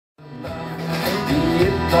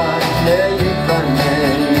Okay,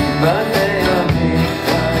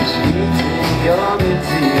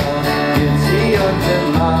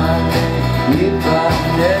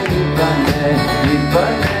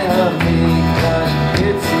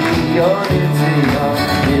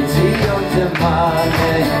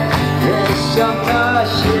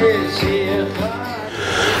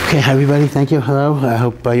 hi everybody, thank you, hello, I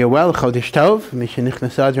hope you're well. Chodesh Tov, Mishenich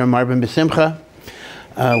Adar Marbin B'Simcha.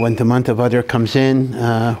 When the month of Adar comes in,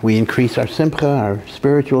 we increase our Simcha, our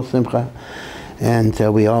spiritual Simcha, and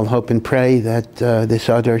we all hope and pray that this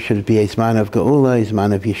Adar should be a Zman of Geula, a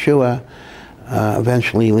Zman of Yeshua,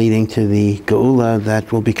 eventually leading to the Geula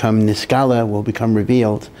that will become Niskala, will become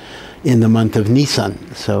revealed in the month of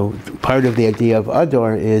Nisan. So part of the idea of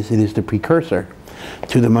Adar is it is the precursor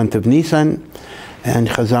to the month of Nisan. And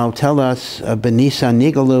Chazal tell us, "B'Nisan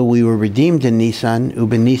nigalu," we were redeemed in Nisan.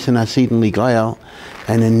 "U'b'Nisan asidin ligayel,"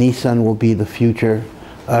 and in Nisan will be the future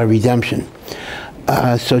redemption.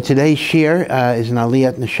 So today's shir is an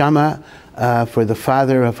Aliyat Neshamot for the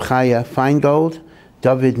father of Chaya Feingold,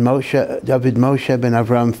 David Moshe ben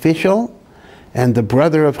Avraham Fishel, and the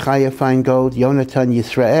brother of Chaya Feingold, Yonatan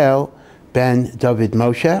Yisroel ben David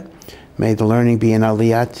Moshe. May the learning be an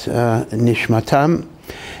Aliyat Nishmatam.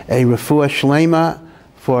 A Refua Shlema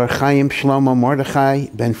for Haim, Shlomo, Mordechai,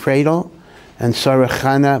 ben Fradel, and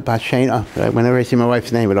Chanah, Shayna. Whenever I see my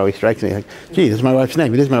wife's name, it always strikes me like, gee, this is my wife's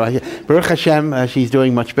name. It is my wife. Baruch Hashem, she's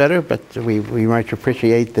doing much better, but we might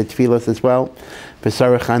appreciate the tefillas as well.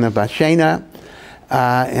 Chanah, Shayna.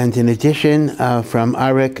 And in addition, from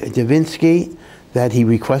Arik Davinsky, that he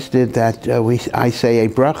requested that I say a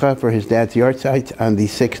bracha for his dad's yard site on the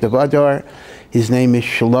 6th of Adar. His name is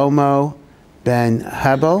Shlomo ben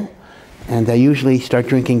Hevel, and I usually start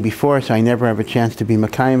drinking before, so I never have a chance to be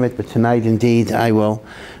Makayim it, but tonight indeed I will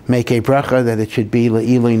make a bracha that it should be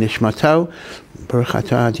Le'ilui Nishmato. Baruch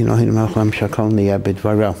atah Adonai melech haolam shakol niyeh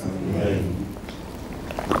b'dvaro.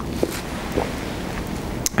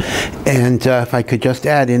 And if I could just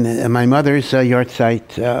add, in my mother's yard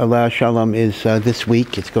site, Allah Shalom, is this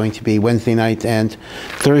week. It's going to be Wednesday night and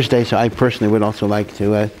Thursday, so I personally would also like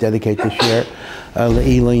to dedicate this year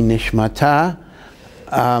Le'ilui Nishmata,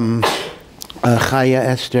 Chaya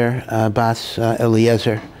Esther Bas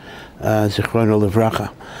Eliezer, Zichrono Livracha.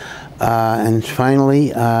 And finally,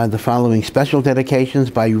 the following special dedications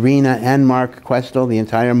by Rena and Mark Kwestel, the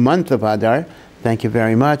entire month of Adar. Thank you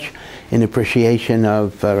very much, in appreciation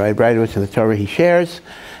of Rabbi Breitowitz and the Torah he shares,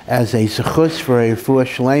 as a zechus for a Refuah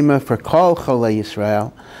Shlema for Cholei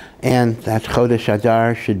Yisroel, and that Chodesh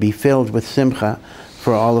Adar should be filled with Simcha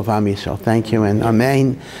for all of Am Yisrael. Thank you, and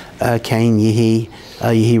Amen, Kain Yehi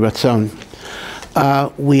Ratzon.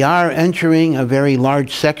 We are entering a very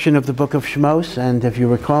large section of the book of Shemos, and if you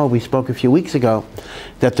recall, we spoke a few weeks ago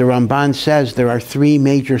that the Ramban says there are three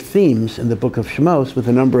major themes in the book of Shemos with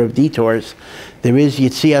a number of detours. There is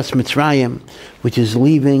Yitzias Mitzrayim, which is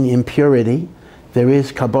leaving impurity. There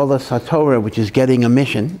is Kabbalah Satorah, which is getting a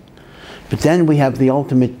mission. But then we have the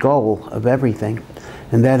ultimate goal of everything,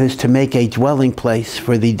 and that is to make a dwelling place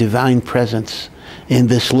for the divine presence in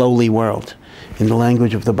this lowly world. In the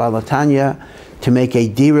language of the Balatanya, to make a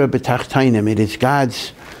dira b'tachtainim. It is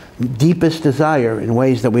God's deepest desire in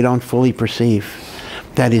ways that we don't fully perceive,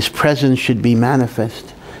 that His presence should be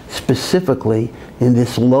manifest specifically in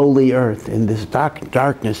this lowly earth, in this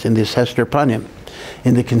darkness, in this Hester Panim,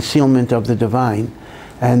 in the concealment of the divine.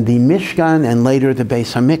 And the Mishkan and later the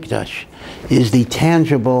Beis HaMikdash is the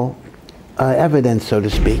tangible evidence, so to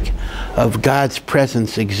speak, of God's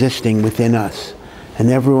presence existing within us. And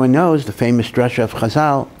everyone knows the famous drasha of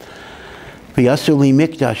Chazal, V'yasuli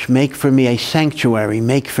mikdash, make for me a sanctuary,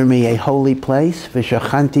 make for me a holy place,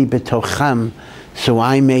 v'shachanti b'tocham, so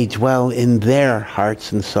I may dwell in their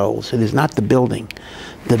hearts and souls. It is not the building.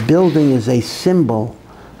 The building is a symbol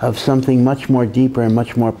of something much more deeper and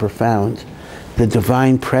much more profound, the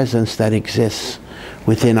divine presence that exists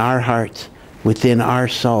within our heart, within our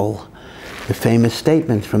soul. The famous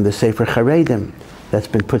statement from the Sefer Charedim that's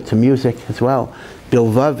been put to music as well,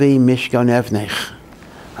 Bilvavi mishkan evnech.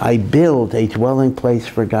 I build a dwelling place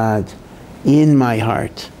for God in my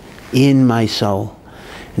heart, in my soul.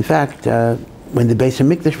 In fact, when the Beis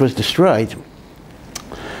HaMikdash was destroyed,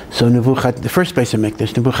 so the first Beis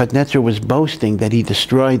HaMikdash, Nebuchadnezzar was boasting that he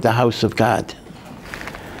destroyed the house of God.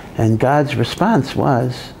 And God's response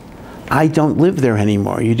was, I don't live there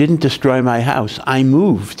anymore. You didn't destroy my house. I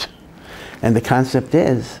moved. And the concept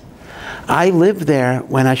is, I live there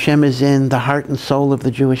when Hashem is in the heart and soul of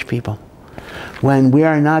the Jewish people. When we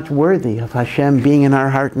are not worthy of Hashem being in our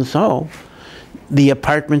heart and soul, the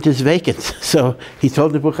apartment is vacant. So he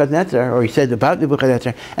told Nebuchadnezzar, or he said about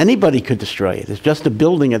Nebuchadnezzar, anybody could destroy it. It's just a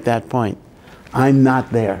building at that point. I'm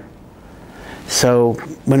not there. So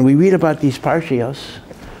when we read about these Parshios,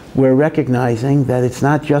 we're recognizing that it's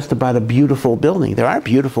not just about a beautiful building. There are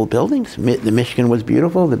beautiful buildings. The Mishkan was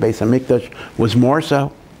beautiful. The Beis HaMikdash was more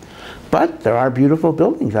so. But there are beautiful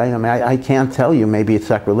buildings. I can't tell you, maybe it's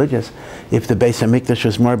sacrilegious, if the Beis HaMikdash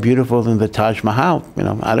was more beautiful than the Taj Mahal.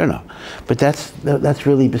 I don't know. But that's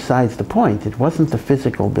really besides the point. It wasn't the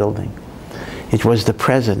physical building. It was the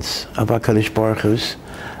presence of HaKadosh Baruch Hu's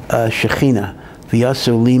Shekhinah.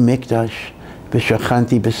 V'yasu li mikdash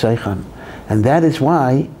v'shachanti b'seicham. And that is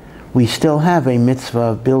why we still have a mitzvah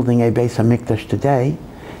of building a Beis HaMikdash today,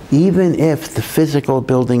 even if the physical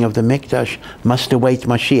building of the Mikdash must await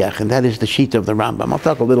Mashiach, and that is the sheet of the Rambam. I'll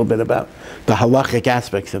talk a little bit about the halachic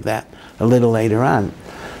aspects of that a little later on.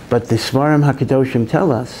 But the Svarim HaKadoshim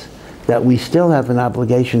tell us that we still have an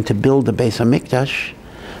obligation to build the Beis HaMikdash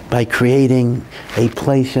by creating a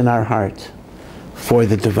place in our heart for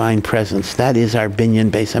the divine presence. That is our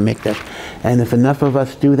binyan Beis HaMikdash. And if enough of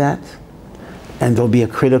us do that, and there'll be a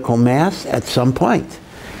critical mass at some point,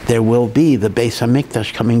 there will be the Beis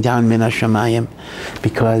HaMikdash coming down min hashamayim,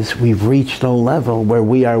 because we've reached a level where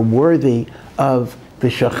we are worthy of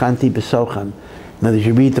v'shachanti b'socham. Now, as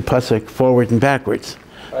you read the pasuk forward and backwards,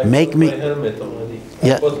 I put my helmet already.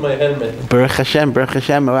 I put my helmet. Baruch Hashem, Baruch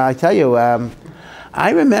Hashem. Well, I tell you, I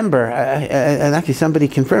remember, and actually somebody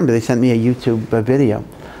confirmed it. They sent me a YouTube video.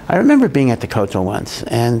 I remember being at the Kotel once,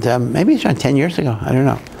 and maybe it's around 10 years ago. I don't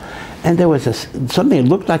know. And there was something that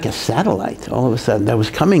looked like a satellite all of a sudden that was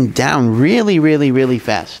coming down really, really, really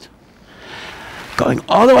fast. Going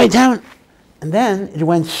all the way down, and then it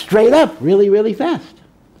went straight up really, really fast.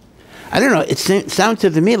 I don't know, it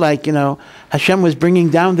sounded to me like, Hashem was bringing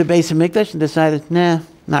down the Beis HaMikdash and decided, nah,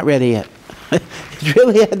 not ready yet. It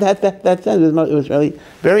really had that sense. It was really a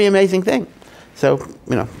very amazing thing. So,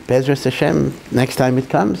 Bezras Hashem, next time it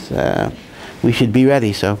comes, we should be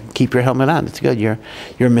ready. So keep your helmet on. It's good. You're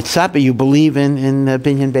mitzvah. You believe in the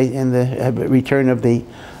binyan, in the return of the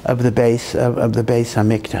Beis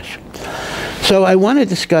HaMikdash. So I want to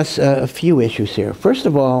discuss a few issues here. First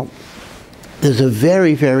of all, there's a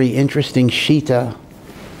very, very interesting shita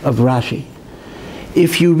of Rashi.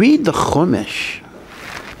 If you read the Chumash,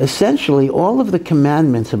 essentially all of the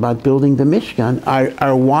commandments about building the Mishkan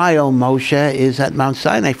are while Moshe is at Mount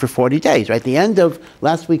Sinai for 40 days. Right, the end of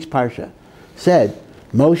last week's Parsha said,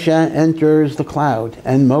 Moshe enters the cloud,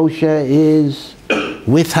 and Moshe is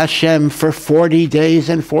with Hashem for 40 days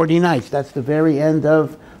and 40 nights. That's the very end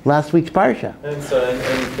of last week's Parsha. And so, I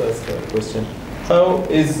need to ask a question. How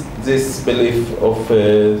is this belief of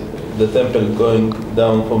the temple going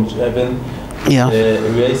down from heaven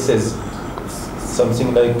erases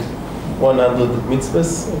something like 100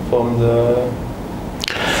 mitzvahs from the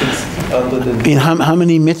 600? How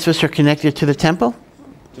many mitzvahs are connected to the temple?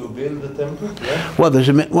 To build the temple? Yeah. Well, there's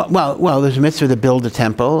a mitzvah to build the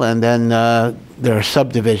temple, and then there are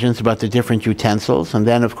subdivisions about the different utensils, and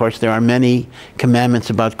then, of course, there are many commandments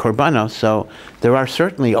about korbanos. So there are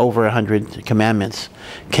certainly over 100 commandments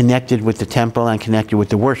connected with the temple and connected with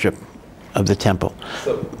the worship of the temple.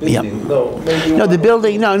 So building, the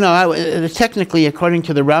building. Technically, according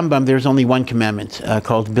to the Rambam, there's only one commandment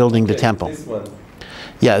called building the temple. This one.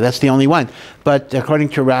 Yeah, that's the only one. But according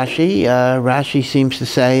to Rashi, Rashi seems to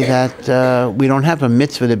say that we don't have a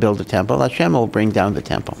mitzvah to build a temple. Hashem will bring down the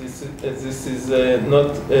temple. This is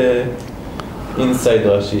not inside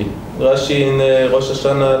Rashi. Rashi in Rosh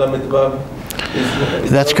Hashanah Lamed Vav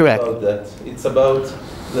is that's correct. About that. It's about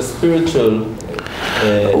the spiritual.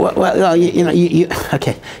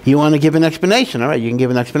 Okay. You want to give an explanation? All right, you can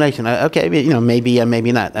give an explanation. Okay, maybe,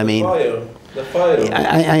 maybe not. The fire.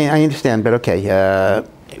 I understand, but okay.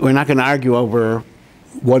 We're not going to argue over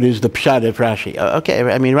what is the pshat of Rashi.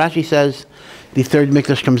 Rashi says the third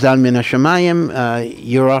mikdash comes down min hashamayim.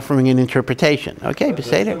 You're offering an interpretation. Okay, but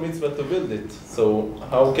there's a mitzvah to build it. So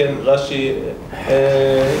how can Rashi?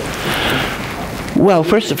 Well,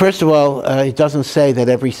 first of all, it doesn't say that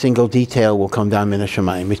every single detail will come down min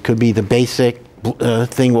hashamayim. It could be the basic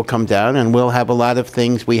thing will come down, and we'll have a lot of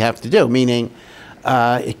things we have to do. Meaning.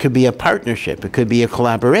 It could be a partnership. It could be a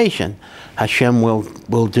collaboration. Hashem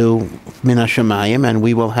will do min hashamayim, and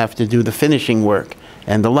we will have to do the finishing work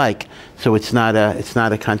and the like. So it's not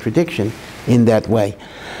a contradiction in that way.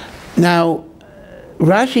 Now,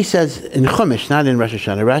 Rashi says in Chumash, not in Rosh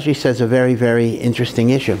Hashanah. Rashi says a very, very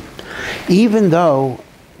interesting issue. Even though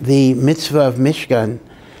the mitzvah of Mishkan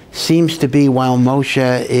seems to be while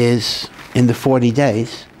Moshe is in the 40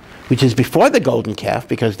 days. Which is before the golden calf,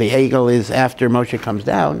 because the Egel is after Moshe comes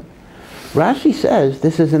down. Rashi says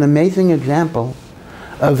this is an amazing example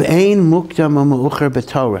of ein mukdam u'meucher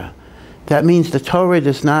b'Torah. That means the Torah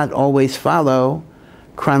does not always follow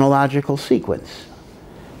chronological sequence.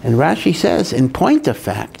 And Rashi says, in point of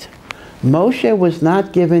fact, Moshe was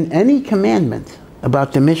not given any commandment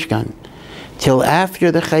about the Mishkan till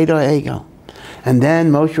after the Chodesh Egel. And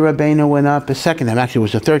then Moshe Rabbeinu went up a second time. Actually, it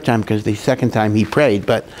was the third time because the second time he prayed.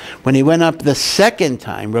 But when he went up the second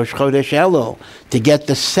time, Rosh Chodesh Elul, to get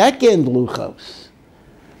the second Luchos,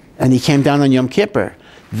 and he came down on Yom Kippur,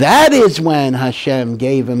 that is when Hashem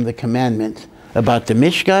gave him the commandment about the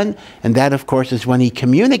Mishkan. And that, of course, is when he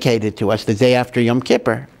communicated to us the day after Yom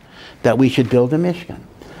Kippur that we should build a Mishkan.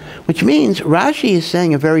 Which means Rashi is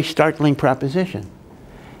saying a very startling proposition.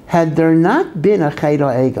 Had there not been a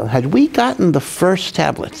Chodesh Egel, had we gotten the first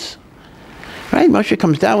tablets, right? Moshe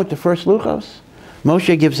comes down with the first Luchos.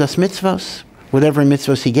 Moshe gives us mitzvos, whatever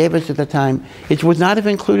mitzvos he gave us at the time. It would not have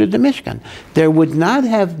included the Mishkan. There would not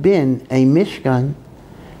have been a Mishkan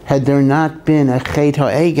had there not been a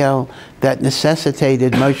Chodesh Egel that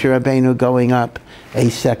necessitated Moshe Rabbeinu going up a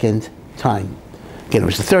second time. Again, it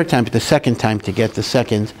was the third time, but the second time to get the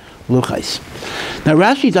second Luchos. Now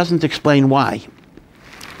Rashi doesn't explain why.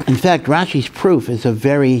 In fact, Rashi's proof is a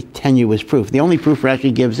very tenuous proof. The only proof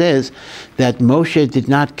Rashi gives is that Moshe did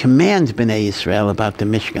not command Bnei Yisrael about the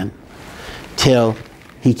Mishkan till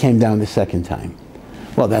he came down the second time.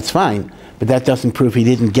 Well, that's fine, but that doesn't prove he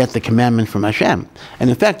didn't get the commandment from Hashem. And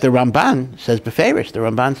in fact, the Ramban says beferish. The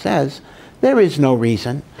Ramban says there is no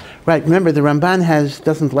reason. Right, remember the Ramban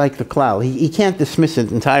doesn't like the klal. He can't dismiss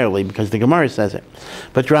it entirely because the Gemara says it.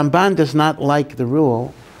 But Ramban does not like the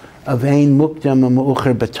rule of ein mukdam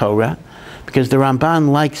u'meucher b'Torah, because the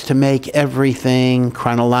Ramban likes to make everything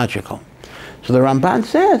chronological. So the Ramban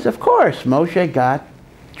says, of course, Moshe got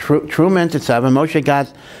Truma and Tetzaveh. Moshe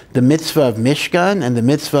got the mitzvah of Mishkan and the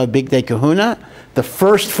mitzvah of Bigdei Kahuna the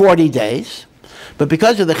first 40 days. But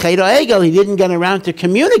because of the Chodesh Egel, he didn't get around to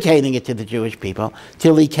communicating it to the Jewish people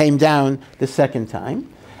till he came down the second time.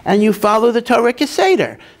 And you follow the Torah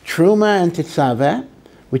Keseder. Truma and Tetzaveh,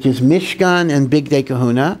 which is Mishkan and Bigdei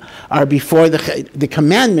Kahuna, are before the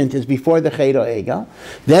commandment is before the Chodesh Egel.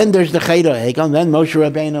 Then there's the Chodesh Egel, and then Moshe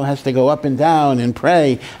Rabbeinu has to go up and down and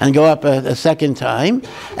pray and go up a second time.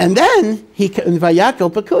 And then, in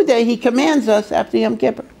Vayakol Pekudei, he commands us after Yom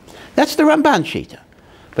Kippur. That's the Ramban Shita.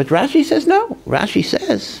 But Rashi says no. Rashi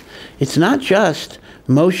says it's not just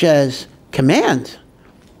Moshe's command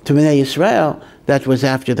to Bnei Yisrael that was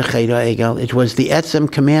after the Chodesh Egel. It was the etzem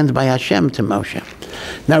command by Hashem to Moshe.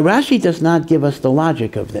 Now Rashi does not give us the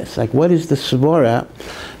logic of this. Like, what is the svora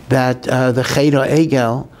that the Chodesh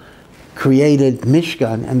Egel created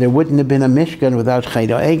Mishkan, and there wouldn't have been a Mishkan without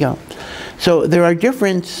Chodesh Egel? So there are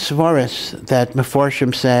different svoras that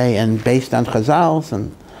Meforshim say, and based on Chazals,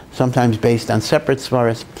 and sometimes based on separate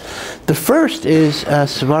svaras. The first is a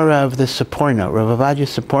svara of the Saporno, Rav Avadia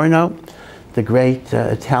Saporno, the great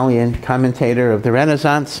Italian commentator of the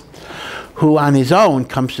Renaissance, who on his own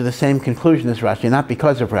comes to the same conclusion as Rashi, not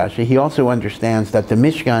because of Rashi. He also understands that the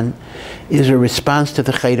Mishkan is a response to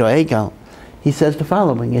the Chodesh Egel. He says the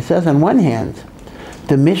following. He says, on one hand,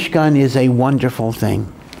 the Mishkan is a wonderful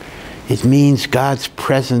thing. It means God's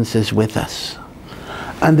presence is with us.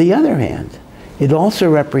 On the other hand, it also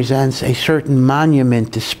represents a certain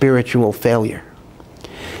monument to spiritual failure.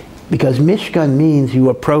 Because Mishkan means you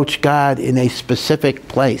approach God in a specific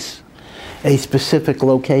place, a specific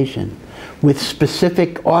location, with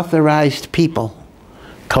specific authorized people,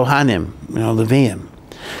 Kohanim, Leviim,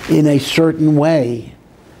 in a certain way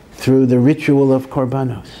through the ritual of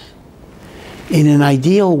Korbanos. In an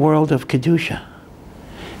ideal world of Kedusha,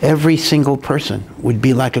 every single person would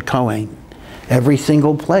be like a Kohen. Every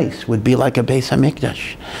single place would be like a Beis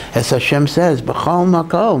HaMikdash. As Hashem says, B'chol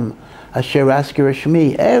makom asher askir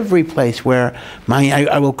shmi, every place where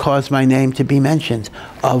I will cause my name to be mentioned.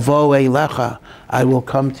 Avo eilecha, I will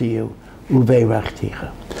come to you. Uveirachticha,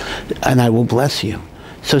 and I will bless you.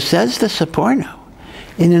 So says the Saporno,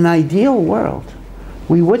 in an ideal world,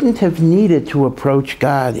 we wouldn't have needed to approach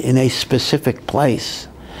God in a specific place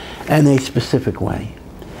and a specific way.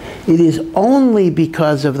 It is only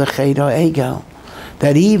because of the Chodesh Egel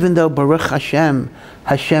that even though Baruch Hashem,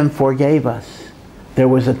 Hashem forgave us, there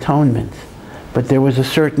was atonement, but there was a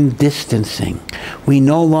certain distancing. We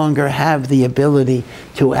no longer have the ability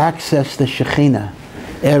to access the Shekhinah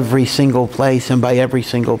every single place and by every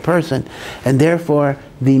single person, and therefore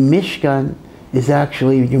the Mishkan is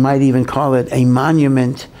actually, you might even call it, a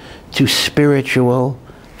monument to spiritual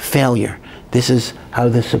failure. This is how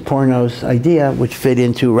the Saporno's idea would fit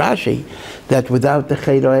into Rashi, that without the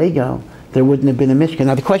Chodesh Egel, there wouldn't have been a Mishkan.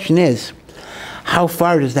 Now the question is, how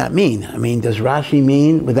far does that mean? I mean, does Rashi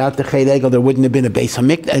mean without the Chet Egel there wouldn't have been a Beis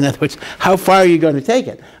HaMikdash? In other words, how far are you going to take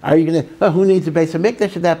it? Are you going to, who needs a Beis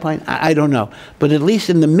HaMikdash at that point? I don't know. But at least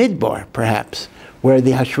in the Midbar, perhaps, where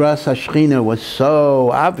the Hashras HaShechina was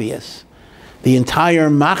so obvious, the entire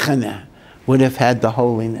Machaneh would have had the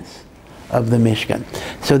holiness of the Mishkan.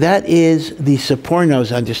 So that is the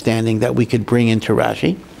Seporno's understanding that we could bring into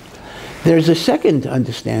Rashi. There's a second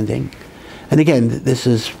understanding, and again, this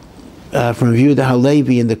is from Yehuda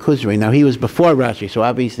Halevi in the Kuzri. Now, he was before Rashi, so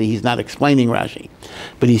obviously he's not explaining Rashi,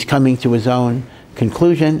 but he's coming to his own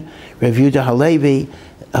conclusion. Rav Yehuda Halevi,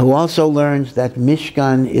 who also learns that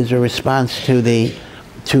Mishkan is a response to the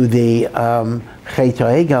Chet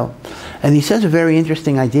HaEgel, and he says a very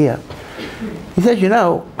interesting idea. He says, you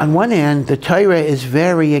know, on one hand, the Torah is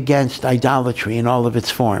very against idolatry in all of its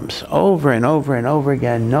forms. Over and over and over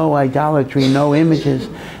again, no idolatry, no images.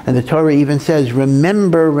 And the Torah even says,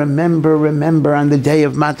 remember, remember, remember on the day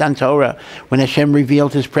of Matan Torah, when Hashem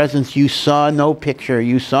revealed His presence, you saw no picture,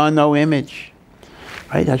 you saw no image.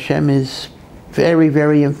 Right? Hashem is very,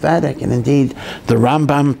 very emphatic. And indeed, the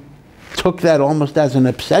Rambam took that almost as an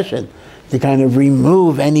obsession, to kind of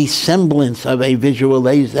remove any semblance of a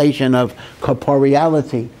visualization of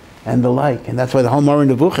corporeality and the like. And that's why the whole Moreh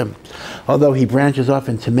Nevuchim, although he branches off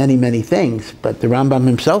into many, many things, but the Rambam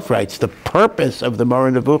himself writes, the purpose of the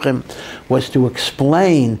Moreh Nevuchim was to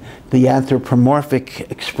explain the anthropomorphic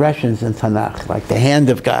expressions in Tanakh, like the hand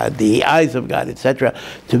of God, the eyes of God, etc.,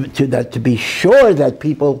 to be sure that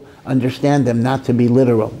people understand them, not to be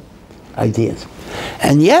literal ideas.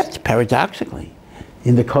 And yet, paradoxically,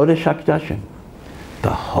 in the Chodesh HaKadoshim, the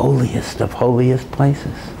holiest of holiest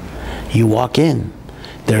places, you walk in,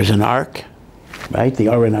 there's an ark, right, the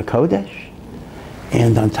Aron HaKodesh,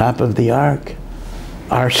 and on top of the ark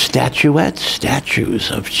are statues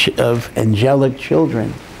of angelic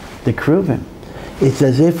children, the Kruvim. It's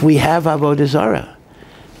as if we have Avodah Zarah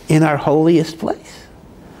in our holiest place.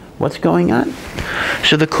 What's going on?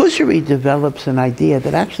 So the Kuzari develops an idea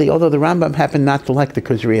that actually, although the Rambam happened not to like the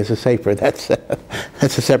Kuzari as a sefer, that's a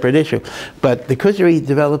separate issue. But the Kuzari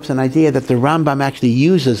develops an idea that the Rambam actually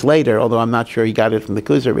uses later, although I'm not sure he got it from the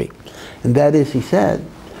Kuzari. And that is, he said,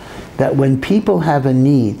 that when people have a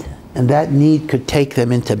need, and that need could take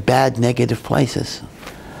them into bad, negative places,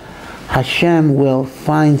 Hashem will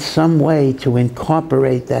find some way to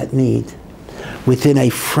incorporate that need within a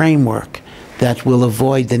framework that will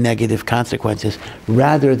avoid the negative consequences,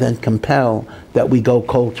 rather than compel that we go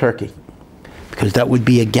cold turkey, because that would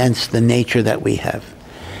be against the nature that we have.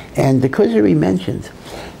 And the Kuzari mentions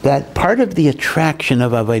that part of the attraction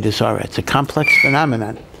of Avodah Zarah, it's a complex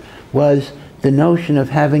phenomenon, was the notion of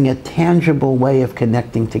having a tangible way of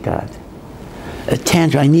connecting to God.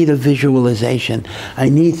 I need a visualization. I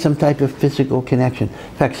need some type of physical connection.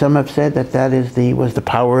 In fact, some have said that was the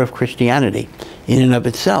power of Christianity in and of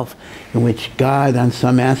itself, in which God, on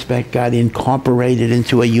some aspect, got incorporated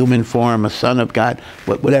into a human form, a son of God,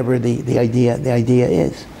 whatever the idea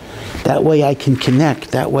is. That way I can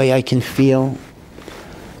connect. That way I can feel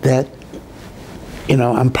that, you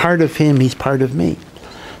know, I'm part of Him, He's part of me.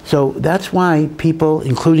 So that's why people,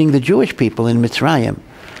 including the Jewish people in Mitzrayim,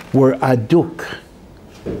 were aduk,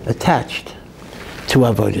 attached to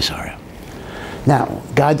Avodah Zarah. Now,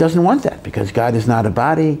 God doesn't want that, because God is not a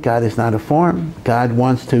body, God is not a form. God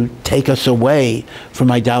wants to take us away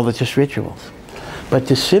from idolatrous rituals. But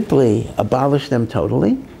to simply abolish them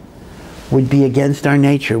totally would be against our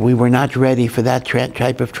nature. We were not ready for that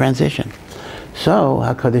type of transition. So,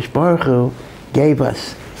 HaKadosh Baruch Hu gave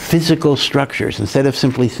us physical structures. Instead of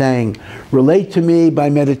simply saying, relate to me by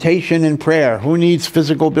meditation and prayer. Who needs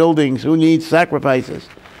physical buildings? Who needs sacrifices?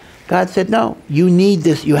 God said, no, you need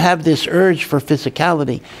this. You have this urge for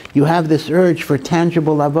physicality. You have this urge for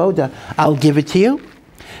tangible avodah. I'll give it to you.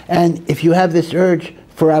 And if you have this urge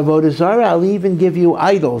for avodah zarah, I'll even give you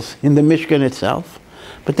idols in the Mishkan itself.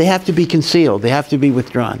 But they have to be concealed. They have to be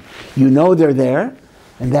withdrawn. You know they're there,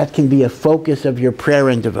 and that can be a focus of your prayer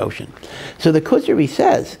and devotion. So the Kuzari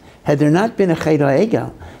says, had there not been a Chet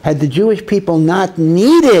HaEgel, had the Jewish people not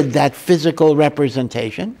needed that physical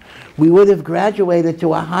representation, we would have graduated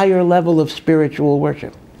to a higher level of spiritual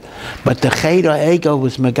worship. But the Chet HaEgel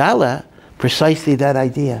was Megala, precisely that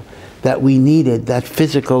idea, that we needed that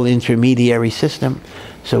physical intermediary system.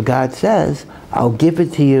 So God says, I'll give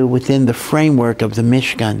it to you within the framework of the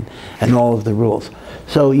Mishkan and all of the rules.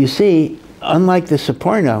 So you see, unlike the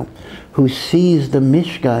Seporno, who sees the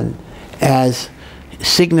Mishkan as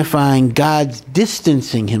signifying God's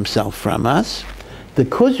distancing Himself from us, the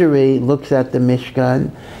Kuzari looks at the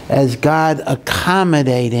Mishkan as God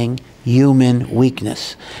accommodating human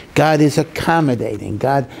weakness. God is accommodating.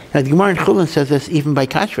 God, now the Gemara in Chulin says this even by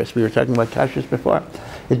kashrus. We were talking about kashrus before.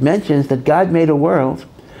 It mentions that God made a world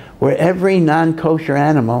where every non-kosher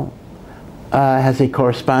animal has a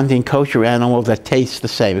corresponding kosher animal that tastes the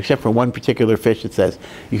same, except for one particular fish. It says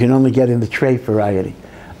you can only get in the tray variety.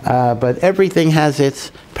 But everything has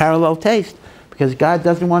its parallel taste because God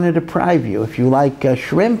doesn't want to deprive you. If you like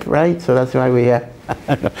shrimp, right? So that's why we have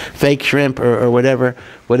fake shrimp or whatever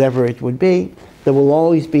it would be. There will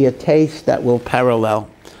always be a taste that will parallel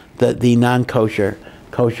the non-kosher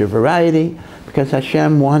variety because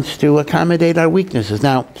Hashem wants to accommodate our weaknesses.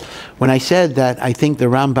 Now, when I said that, I think the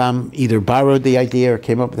Rambam either borrowed the idea or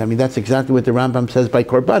came up with it. I mean, that's exactly what the Rambam says by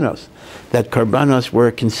korbanos, that korbanos were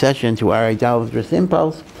a concession to our idolatrous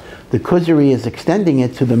impulse. The Kuzari is extending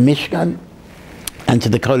it to the Mishkan and to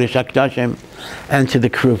the Chodesh HaKdashim and to the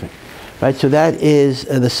Kruvim. Right, so that is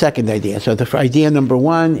the second idea. So the idea number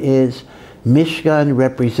one is Mishkan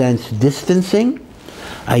represents distancing.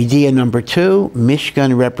 Idea number two,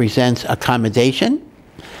 Mishkan represents accommodation.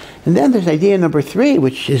 And then there's idea number three,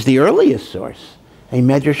 which is the earliest source, a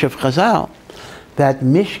Medrash of Chazal, that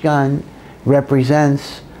Mishkan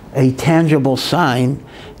represents a tangible sign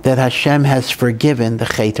that Hashem has forgiven the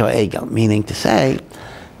Chet HaEgel, meaning to say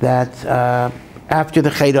that after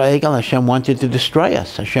the Chet HaEgel, Hashem wanted to destroy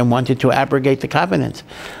us. Hashem wanted to abrogate the covenant.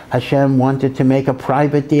 Hashem wanted to make a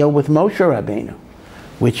private deal with Moshe Rabbeinu,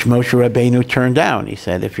 which Moshe Rabbeinu turned down. He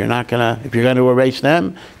said, if you're going to erase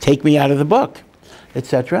them, take me out of the book,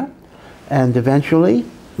 etc. And eventually,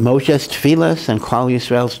 Moshe's tefillas and Klal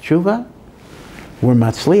Yisrael's tshuva were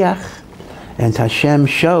matzliach, and Hashem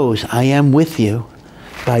shows, I am with you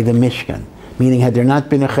by the Mishkan. Meaning, had there not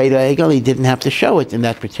been a Chet HaEgel, he didn't have to show it in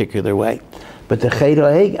that particular way. But the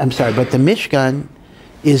but the Mishkan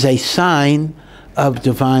is a sign of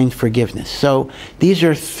divine forgiveness. So these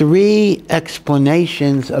are three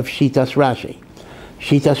explanations of Shitas Rashi.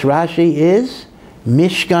 Shitas Rashi is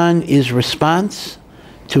Mishkan is response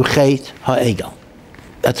to Chet HaEgel.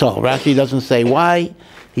 That's all. Rashi doesn't say why.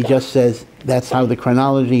 He just says that's how the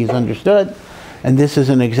chronology is understood. And this is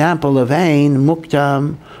an example of Ein,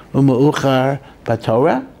 Muktam, Umu'uchar,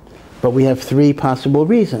 Batorah. But we have three possible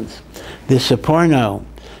reasons. The Seporno,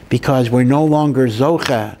 because we're no longer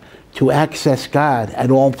Zocha to access God at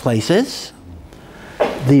all places.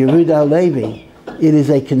 The Yehuda Levi, it is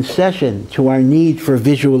a concession to our need for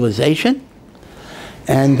visualization.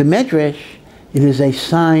 And the Medrash, it is a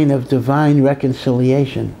sign of divine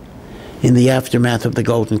reconciliation in the aftermath of the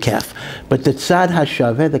golden calf. But the Tzad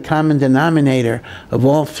HaShaveh, the common denominator of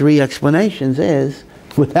all three explanations is,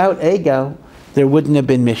 without ego, there wouldn't have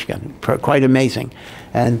been Mishkan. Quite amazing.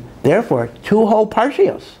 And therefore, two whole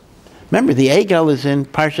Parshios. Remember, the Egel is in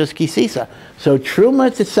Parshas Kisisa. So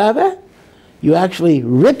Truma Tzaveh, you actually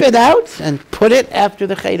rip it out and put it after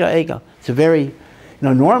the Chet HaEgel. It's a very,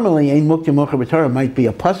 normally Ein Muktim Mocha B'Torah might be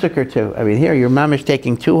a pasuk or two. I mean, here your mamish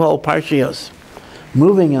taking two whole Parshios,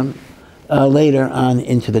 moving them later on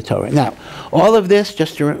into the Torah. Now, all of this,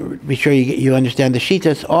 just to be sure you understand the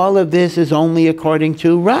Shitas, all of this is only according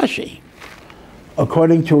to Rashi.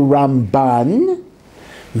 According to Ramban,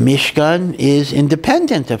 Mishkan is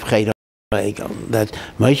independent of Chet HaEgel. That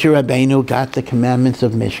Moshe Rabbeinu got the commandments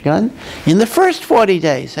of Mishkan in the first 40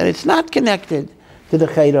 days, and it's not connected to the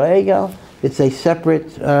Chet HaEgel. It's a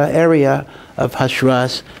separate area of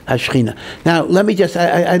Hashras Hashchina. Now, let me just,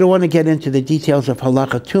 I don't want to get into the details of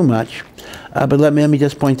halacha too much, but let me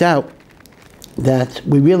just point out that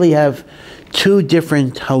we really have two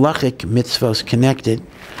different halachic mitzvos connected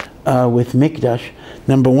with Mikdash.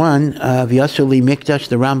 Number one, V'yasuli Mikdash,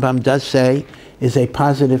 the Rambam does say, is a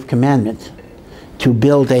positive commandment to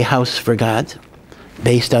build a house for God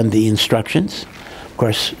based on the instructions. Of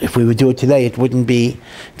course, if we would do it today, it wouldn't be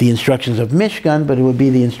the instructions of Mishkan, but it would be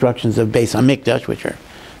the instructions of Beis HaMikdash, which are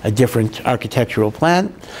a different architectural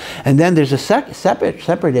plan. And then there's a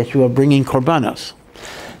separate issue of bringing korbanos.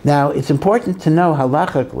 Now, it's important to know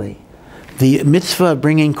halachically, the mitzvah of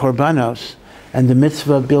bringing korbanos and the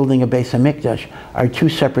mitzvah of building a Beis HaMikdash are two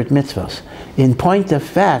separate mitzvahs. In point of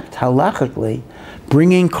fact, halachically,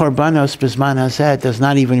 bringing korbanos b'zman hazeh does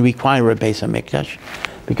not even require a Beis HaMikdash,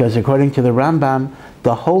 because according to the Rambam,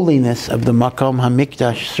 the holiness of the Makom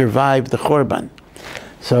HaMikdash survived the Chorban.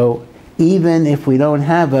 So even if we don't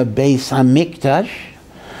have a Beis HaMikdash,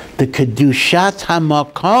 the Kedushat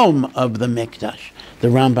HaMakom of the Mikdash, the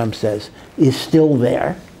Rambam says, is still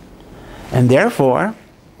there, and therefore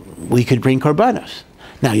we could bring korbanos.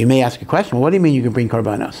 Now you may ask a question, well, what do you mean you can bring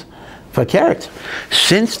korbanos? Fakert.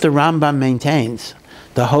 Since the Rambam maintains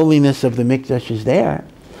the holiness of the Mikdash is there,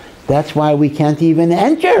 that's why we can't even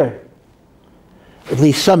enter at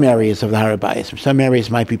least some areas of the Harabayas. Some areas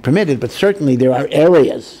might be permitted, but certainly there are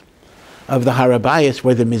areas of the Harabayas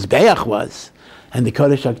where the Mizbeach was and the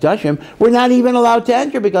Kodesh HaKodashim, we're not even allowed to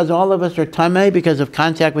enter because all of us are tamei because of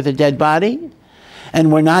contact with a dead body,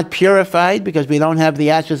 and we're not purified because we don't have the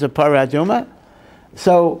ashes of Parah Aduma.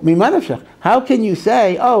 So, Mimanavshach, how can you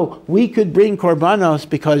say, oh, we could bring Korbanos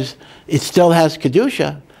because it still has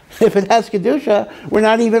Kedusha? If it has Kedusha, we're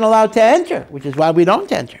not even allowed to enter, which is why we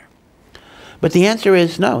don't enter. But the answer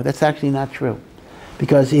is no, that's actually not true.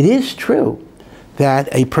 Because it is true that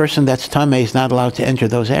a person that's tamei is not allowed to enter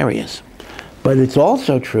those areas. But it's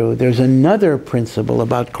also true, there's another principle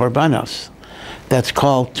about korbanos that's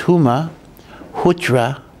called tuma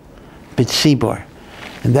hutra b'tzibor.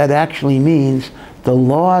 And that actually means the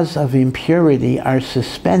laws of impurity are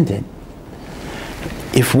suspended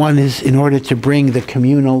if one is in order to bring the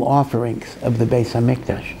communal offerings of the Beis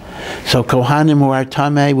HaMikdash. So Kohanim who are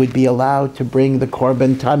tamei would be allowed to bring the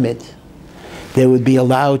korban tamid. They would be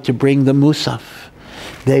allowed to bring the musaf.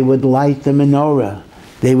 They would light the menorah.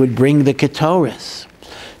 They would bring the ketoras.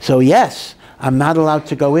 So yes, I'm not allowed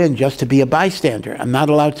to go in just to be a bystander. I'm not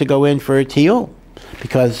allowed to go in for a tiyul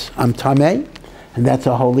because I'm tamei, and that's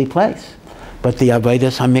a holy place. But the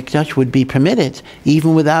avodas hamikdash would be permitted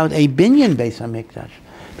even without a binyan beis hamikdash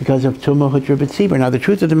because of tuma hutra b'tzibur. Now the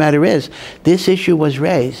truth of the matter is, this issue was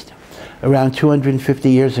raised around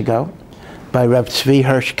 250 years ago by Rav Tzvi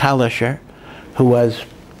Hirsch Kalischer, who was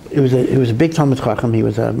It was a big Talmud Chacham. He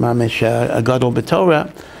was a mamish, a gadol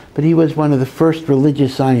b'Torah, but he was one of the first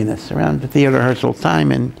religious Zionists around the Theodor Herzl's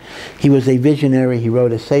time, and he was a visionary. He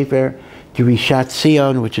wrote a sefer, Dirishat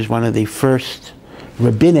Zion, which is one of the first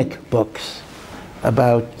rabbinic books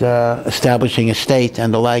about establishing a state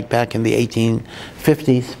and the like back in the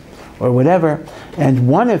 1850s or whatever. And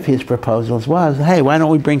one of his proposals was, hey, why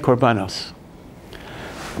don't we bring korbanos?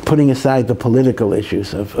 Putting aside the political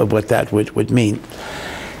issues of what that would mean.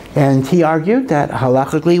 And he argued that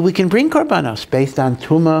halachically we can bring korbanos based on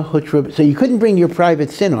tuma hutra. So you couldn't bring your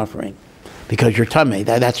private sin offering because you're tamei.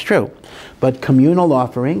 That's true. But communal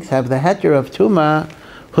offerings have the heter of tuma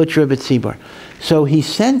hutra b'tzibur. So he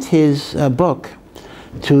sent his book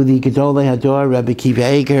to the Gedolei Adar, Rabbi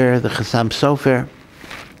Kiva Eger, the Chassam Sofer,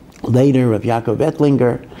 later Rabbi Yaakov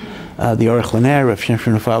Ettlinger, the Orach Laner, Rav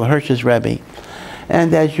Shimshon Raphael Hirsch's Rebbe.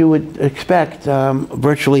 And as you would expect,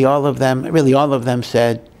 virtually all of them, really all of them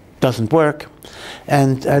said, doesn't work.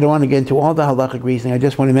 And I don't want to get into all the halachic reasoning. I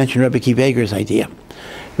just want to mention Rabbi Kiva Eger's idea.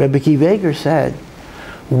 Rabbi Kiva Eger said,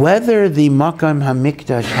 whether the Makam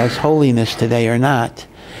HaMikdash has holiness today or not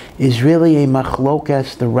is really a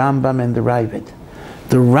machlokas, the Rambam and the Ravid.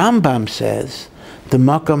 The Rambam says the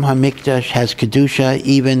Makam HaMikdash has Kedusha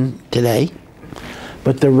even today.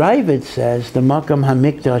 But the Ravid says the Makam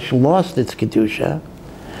HaMikdash lost its Kedusha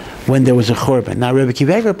when there was a Churban. Now Rabbi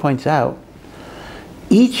Kiva Eger points out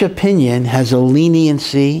each opinion has a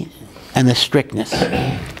leniency and a strictness.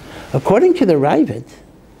 According to the Ravid,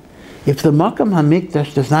 if the Makam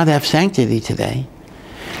HaMikdash does not have sanctity today,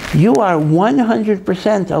 you are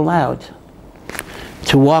 100% allowed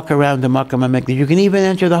to walk around the Makam HaMikdash. You can even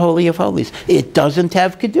enter the Holy of Holies. It doesn't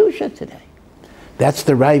have Kedusha today. That's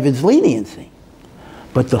the Ravid's leniency.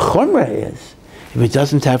 But the Chumrah is, if it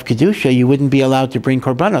doesn't have Kedusha, you wouldn't be allowed to bring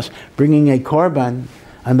Korbanos. Bringing a Korban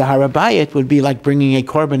on the Harabayit would be like bringing a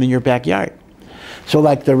Korban in your backyard. So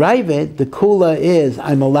like the Ravid, the Kula is,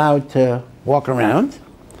 I'm allowed to walk around.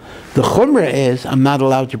 The Chumrah is, I'm not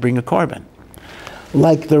allowed to bring a Korban.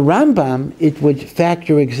 Like the Rambam, it would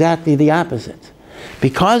factor exactly the opposite.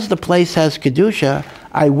 Because the place has Kedusha,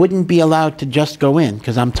 I wouldn't be allowed to just go in,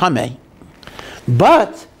 because I'm Tameh.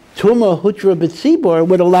 But Tuma Hutra B'tzibor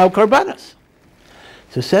would allow Korbanos.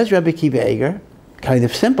 So says Rabbi Kiva Eger, kind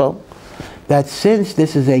of simple, that since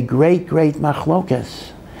this is a great, great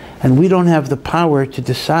machlokas, and we don't have the power to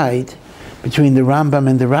decide between the Rambam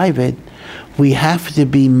and the Ravid, we have to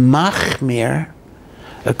be machmir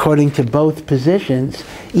according to both positions,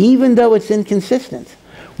 even though it's inconsistent.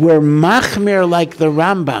 We're machmir like the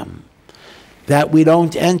Rambam, that we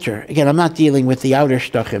don't enter. Again, I'm not dealing with the outer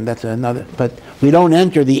shtuchim, that's another, but we don't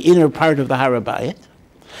enter the inner part of the Harabayit,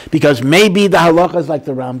 because maybe the halacha is like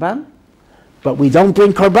the Rambam, but we don't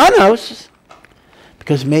bring korbanos,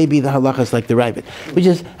 because maybe the halacha is like the Ravid. Which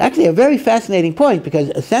is actually a very fascinating point, because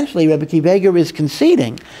essentially Rabbi Kiva Eger is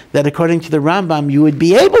conceding that according to the Rambam you would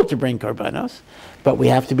be able to bring korbanos, but we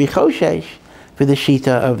have to be choshesh for the shita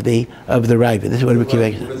of the Ravid. This is what Rabbi Kiva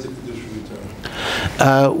Eger says.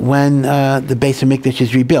 When the Beis HaMikdash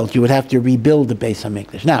is rebuilt, you would have to rebuild the Beis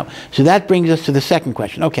HaMikdash. Now, so that brings us to the second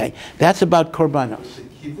question. Okay, that's about korbanos.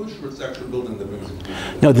 Kibush, or it's actually building the Beis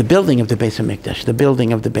HaMikdash? No, the building of the Beis HaMikdash. The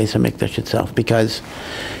building of the Beis HaMikdash itself. Because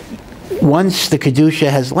once the Kedusha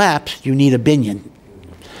has lapsed, you need a binyan.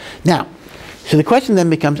 Now, so the question then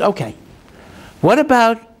becomes, okay, what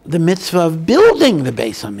about the mitzvah of building the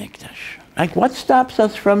Beis HaMikdash? Like, what stops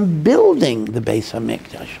us from building the Beis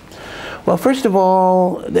HaMikdash? Well, first of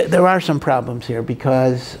all, there are some problems here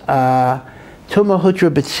because Tumah Hutra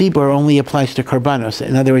B'tzibur only applies to korbanos.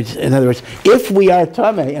 In other words, if we are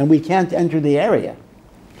tamei and we can't enter the area,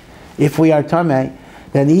 if we are tamei,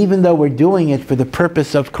 then even though we're doing it for the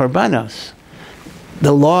purpose of korbanos,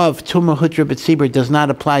 the law of Tumah Hutra B'tzibur does not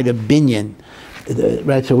apply to binyan.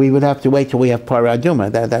 Right, so we would have to wait till we have Parah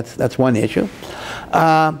Aduma. That's one issue.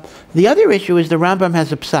 The other issue is the Rambam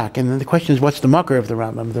has a psak, and the question is, what's the makar of the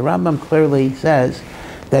Rambam? The Rambam clearly says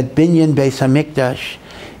that binyan Beis HaMikdash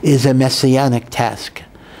is a messianic task,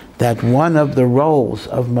 that one of the roles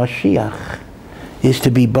of Mashiach is to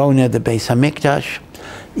be bona the Beis HaMikdash,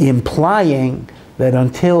 implying that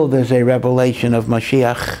until there's a revelation of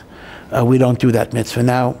Mashiach, we don't do that mitzvah.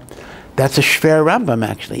 Now, that's a shver Rambam,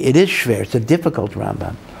 actually. It is shver. It's a difficult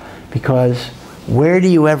Rambam. Because where do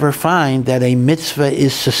you ever find that a mitzvah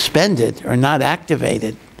is suspended or not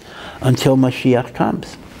activated until Mashiach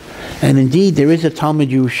comes? And indeed, there is a Talmud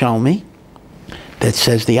Yerushalmi that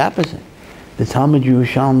says the opposite. The Talmud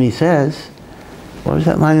Yerushalmi says, what was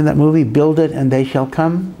that line in that movie? Build it and they shall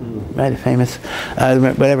come? Right, famous,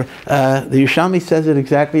 whatever. The Yerushalmi says it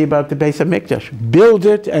exactly about the Beis HaMikdash. Build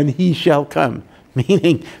it and he shall come.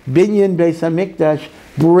 Meaning, binyan Beis HaMikdash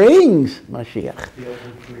brings Mashiach.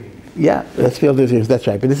 Yeah, that's field of dreams. That's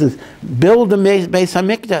right. But this is build the Beis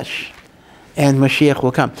HaMikdash, and Mashiach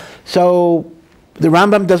will come. So the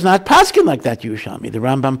Rambam does not paskin like that, Yerushalmi. The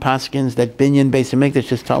Rambam paskins that binyan Beis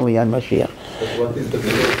HaMikdash is totally on Mashiach. But what is the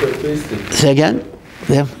characteristic? Say again.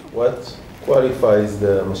 Yeah. What qualifies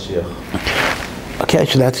the Mashiach? Okay,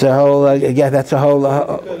 so that's a whole. That's a whole.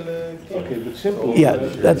 Okay, but simple. Yeah,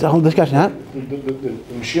 that's a whole discussion, huh? The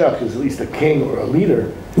Mashiach is at least a king or a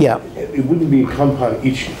leader. Yeah. It wouldn't be incumbent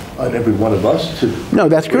on every one of us to... No,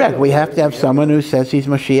 that's correct. We have to have someone who says he's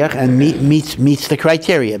Mashiach and meets the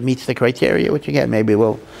criteria. Meets the criteria, which again, maybe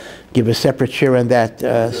we'll give a separate share on that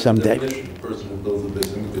someday. The person who builds the Beis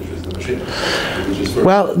HaMikdash is the Mashiach.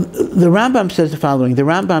 Well, the Rambam says the following. The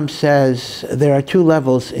Rambam says there are two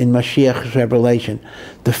levels in Mashiach's revelation.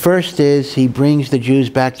 The first is he brings the Jews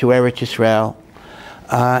back to Eretz Yisrael,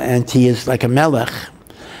 and he is like a melech.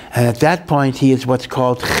 And at that point, he is what's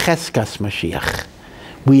called Cheskas Mashiach.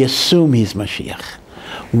 We assume he's Mashiach.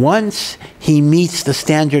 Once he meets the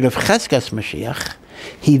standard of Cheskas Mashiach,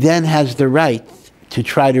 he then has the right to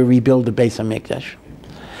try to rebuild the Beis HaMikdash.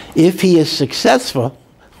 If he is successful,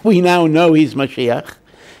 we now know he's Mashiach.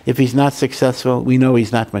 If he's not successful, we know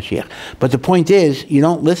he's not Mashiach. But the point is, you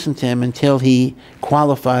don't listen to him until he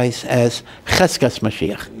qualifies as Cheskas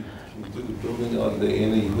Mashiach. Building on the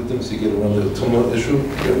Yehudim, so you get around the Tumah issue,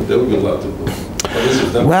 there would be a lot to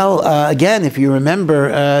build. Well, again, if you remember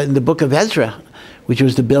in the book of Ezra, which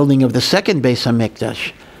was the building of the second Beis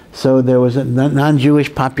HaMikdash, so there was a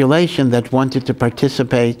non-Jewish population that wanted to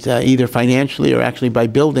participate either financially or actually by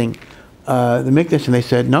building the Mikdash, and they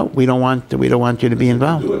said, no, we don't want you to be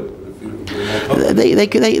involved.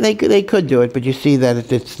 They could do it, but you see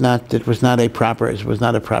that it was not a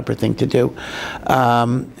proper thing to do,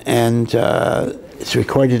 and it's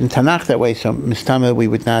recorded in Tanakh that way. So mistama, we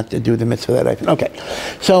would not do the mitzvah that I think. Okay,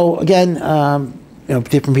 so again,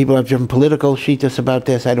 different people have different political shittas about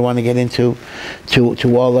this. I don't want to get into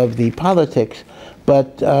all of the politics.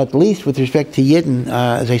 But at least with respect to Yidden,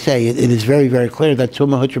 as I say, it is very, very clear that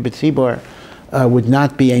Tumah Hutra B'tzibur would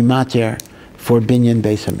not be a mater for binyan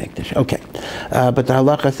Beis HaMikdash. Okay, but the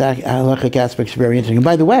halachic aspects are very interesting. And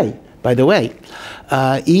by the way,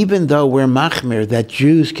 even though we're machmir that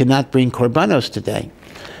Jews cannot bring korbanos today,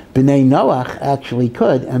 B'nai Noach actually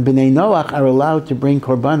could, and B'nai Noach are allowed to bring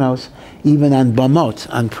korbanos even on bamot,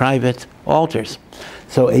 on private altars.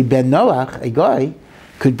 So a Ben Noach, a guy,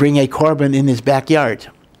 could bring a korban in his backyard.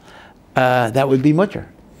 That would be mutter.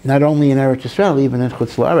 Not only in Eretz Yisrael, even in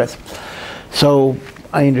Chutz La'aretz. So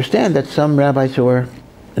I understand that some rabbis who are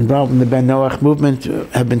involved in the Ben Noach movement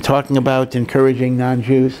have been talking about encouraging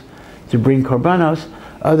non-Jews to bring korbanos.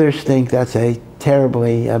 Others think that's a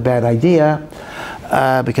terribly bad idea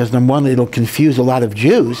because number one, it'll confuse a lot of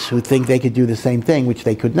Jews who think they could do the same thing, which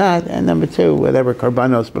they could not. And number two, whatever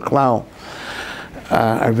korbanos b'chlal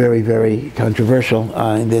are very, very controversial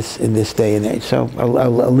in this day and age. So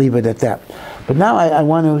I'll leave it at that. But now I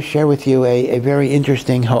want to share with you a very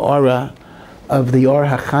interesting ha'ara of the Or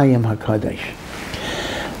HaChaim HaKadosh.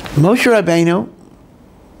 Moshe Rabbeinu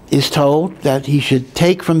is told that he should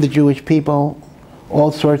take from the Jewish people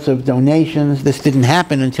all sorts of donations. This didn't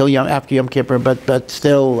happen until after Yom Kippur, but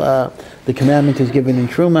still the commandment is given in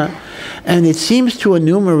Truma. And it seems to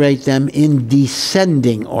enumerate them in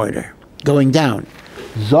descending order, going down.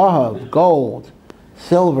 Zahav, gold,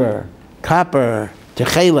 silver, copper,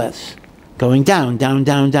 techeles, going down, down,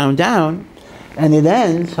 down, down, down. And it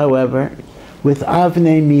ends, however, with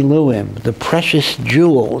Avnei Miluim, the precious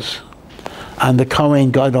jewels on the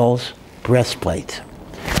Kohen Gadol's breastplate.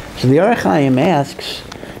 So the Orach Chaim asks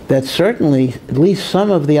that certainly at least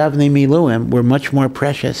some of the Avnei Miluim were much more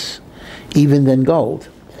precious even than gold.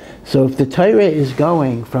 So if the Torah is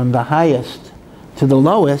going from the highest to the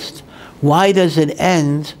lowest, why does it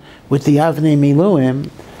end with the Avnei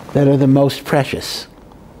Miluim that are the most precious?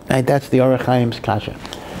 Right? That's the Orach Chaim's kasha.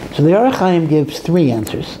 So the Orach Chaim gives three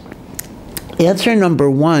answers. Answer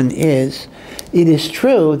number one is, it is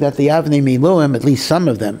true that the Avnei Miluim, at least some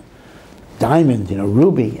of them, diamond,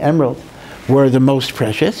 ruby, emerald, were the most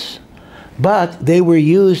precious, but they were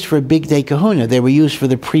used for Big Day Kahuna. They were used for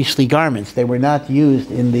the priestly garments. They were not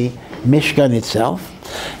used in the Mishkan itself.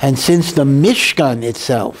 And since the Mishkan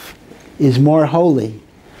itself is more holy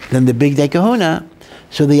than the Big Day Kahuna,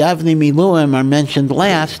 so the Avnei Miluim are mentioned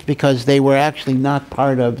last because they were actually not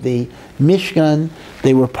part of the Mishkan.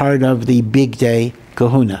 They were part of the Big Day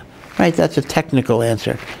Kahuna. Right? That's a technical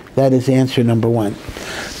answer. That is answer number one.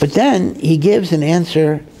 But then he gives an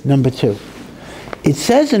answer number two. It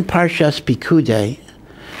says in Parshas Pikudei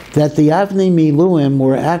that the Avnei Miluim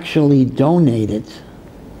were actually donated.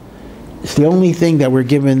 It's the only thing that were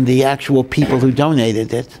given the actual people who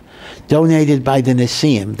donated it. Donated by the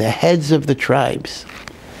Nesiim. The heads of the tribes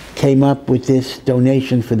came up with this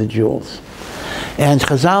donation for the jewels. And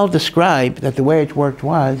Chazal described that the way it worked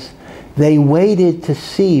was, they waited to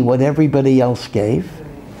see what everybody else gave,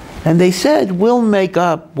 and they said, we'll make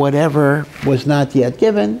up whatever was not yet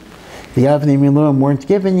given. The Avnei Miluim weren't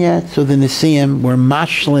given yet, so the Nesiim were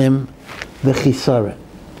mashlim the chisara.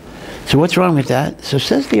 So what's wrong with that? So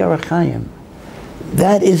says the Orach Chaim,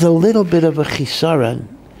 that is a little bit of a chisara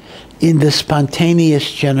in the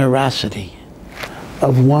spontaneous generosity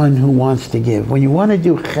of one who wants to give. When you want to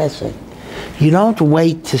do chesed, you don't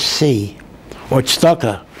wait to see, or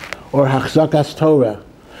tzedakah, or hachzakas Torah,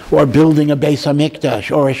 or building a Beis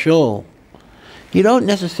HaMikdash, or a shul. You don't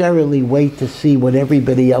necessarily wait to see what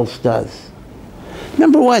everybody else does.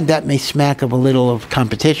 Number one, that may smack of a little of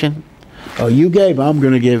competition. Oh, you gave, I'm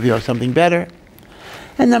going to give you something better.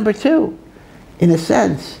 And number two, in a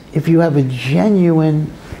sense, if you have a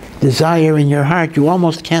genuine desire in your heart, you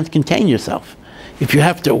almost can't contain yourself. If you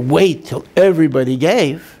have to wait till everybody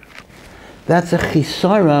gave, that's a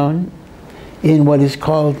chisaron in what is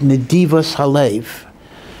called nedivas halev.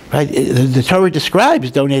 Right? The Torah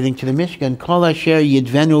describes donating to the Mishkan, kol asher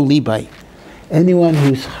yidvenu libai, anyone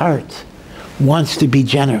whose heart wants to be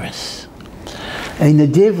generous. A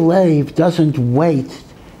nediv lev doesn't wait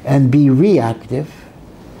and be reactive.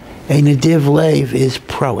 A nediv lev is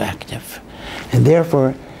proactive. And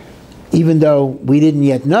therefore, even though we didn't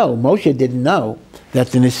yet know, Moshe didn't know that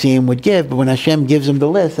the Nesiim would give, but when Hashem gives him the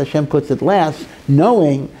list, Hashem puts it last,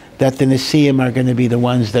 knowing that the Nesiim are going to be the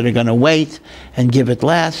ones that are going to wait and give it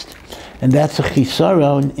last. And that's a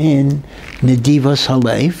chisaron in Nedivos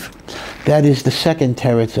Halev. That is the second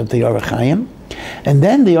teretz of the Orach Chaim. And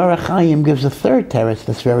then the Orach Chaim gives a third teretz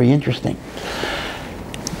that's very interesting.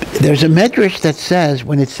 There's a medrash that says,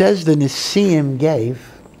 when it says the Nesiim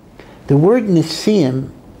gave, the word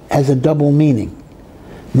Nesiim has a double meaning.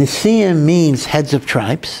 Nesiim means heads of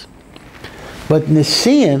tribes, but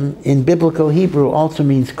Nesiim in biblical Hebrew also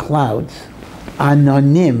means clouds.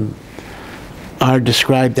 Anonim are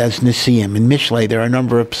described as Nesiim. In Mishlei there are a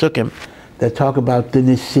number of psukim that talk about the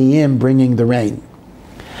Nesiim bringing the rain.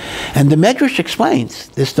 And the Medrash explains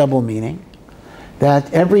this double meaning,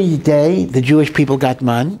 that every day the Jewish people got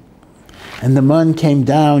man, and the man came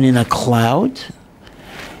down in a cloud,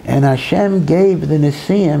 and Hashem gave the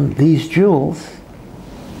Nesiim these jewels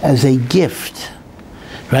as a gift.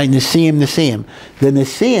 Right? Nesiim. The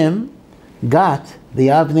Nesiim got the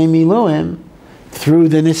Avnei Miluim through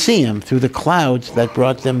the Nesiim, through the clouds that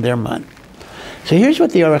brought them their man. So here's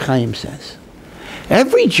what the Orach Chaim says.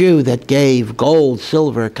 Every Jew that gave gold,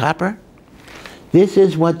 silver, copper, this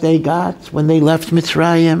is what they got when they left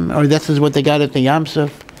Mitzrayim, or this is what they got at the Yam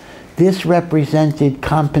Suf. This represented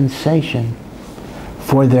compensation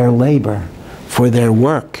for their labor, for their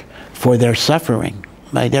work, for their suffering,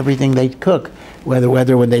 right? Everything they cook,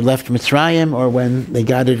 whether when they left Mitzrayim or when they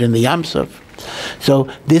got it in the Yam Suf. So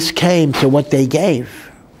this came, so what they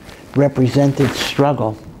gave represented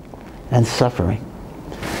struggle and suffering.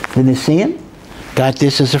 The Nesiim got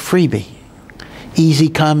this as a freebie. Easy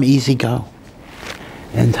come, easy go.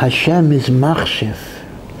 And Hashem is machshiv,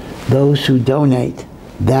 those who donate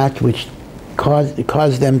that which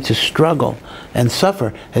cause them to struggle and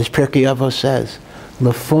suffer, as Pirkei Avos says,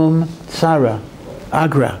 Lefum Tzara,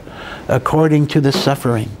 Agra, according to the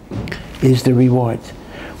suffering is the reward.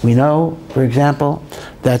 We know, for example,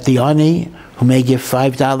 that the ani who may give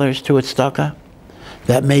 $5 to a tzedakah,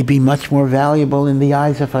 that may be much more valuable in the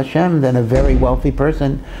eyes of Hashem than a very wealthy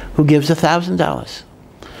person who gives $1,000.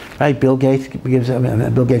 Right? Bill Gates gives more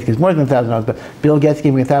than $1,000, but Bill Gates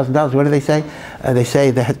giving $1,000. What do they say? They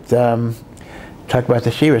say that, talk about the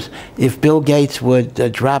shiras, if Bill Gates would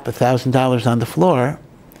drop $1,000 on the floor,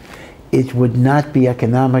 it would not be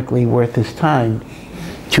economically worth his time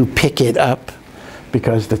to pick it up,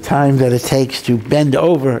 because the time that it takes to bend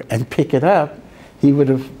over and pick it up, he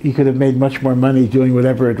could have made much more money doing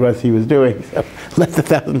whatever it was he was doing. So let the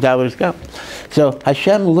 $1,000 go. So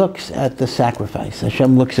Hashem looks at the sacrifice.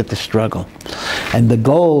 Hashem looks at the struggle. And the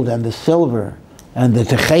gold and the silver and the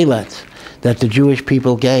techelet that the Jewish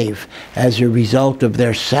people gave as a result of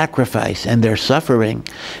their sacrifice and their suffering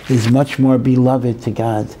is much more beloved to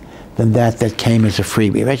God than that came as a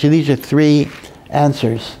freebie. Right? So these are three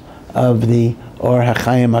answers of the Or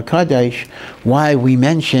HaChaim HaKadosh, why we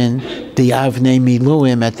mention the Avnei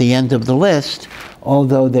Miluim at the end of the list,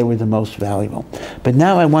 although they were the most valuable. But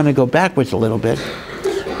now I want to go backwards a little bit.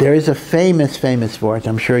 There is a famous verse,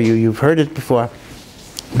 I'm sure you've heard it before,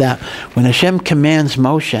 that when Hashem commands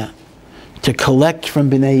Moshe to collect from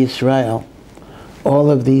Bnei Yisrael all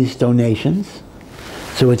of these donations,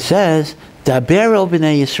 so it says, Daber el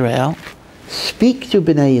Bnei Yisrael, speak to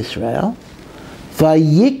Bnei Yisrael,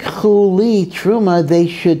 Vayikchu li truma, they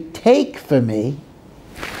should take for me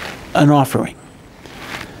an offering.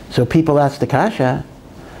 So people ask the kasha,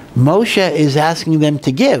 Moshe is asking them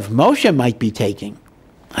to give. Moshe might be taking.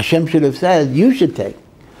 Hashem should have said, you should take.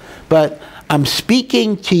 But I'm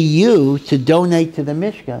speaking to you to donate to the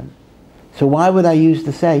Mishkan. So why would I use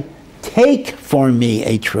to say, take for me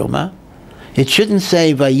a truma? It shouldn't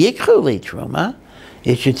say, Vayikchu li truma.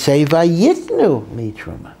 It should say, Vayitnu li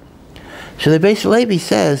truma. So the Beis Levi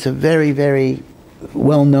says, a very, very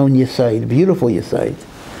well-known yesod, beautiful yesod,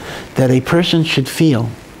 that a person should feel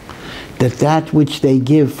that that which they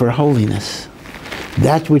give for holiness,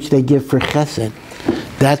 that which they give for chesed,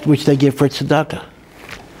 that which they give for tzedakah,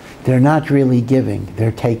 they're not really giving,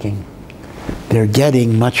 they're taking. They're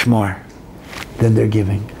getting much more than they're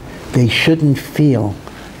giving. They shouldn't feel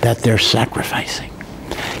that they're sacrificing.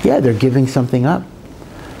 Yeah, they're giving something up,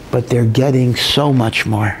 but they're getting so much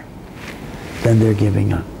more than they're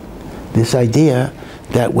giving up. This idea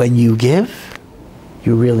that when you give,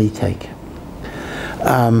 you really take.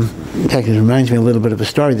 In fact, it reminds me a little bit of a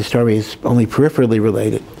story. The story is only peripherally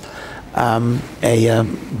related. A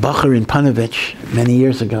bacher in Panovich many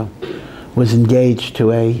years ago was engaged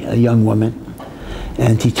to a young woman,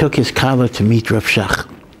 and he took his kala to meet Rav Shach.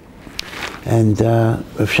 And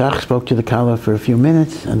Rav Shach spoke to the kala for a few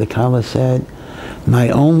minutes, and the kala said, my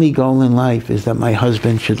only goal in life is that my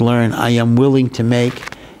husband should learn I am willing to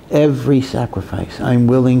make every sacrifice. I'm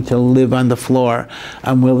willing to live on the floor.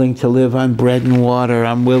 I'm willing to live on bread and water.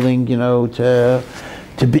 I'm willing, to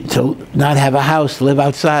not have a house, live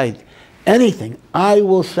outside. Anything. I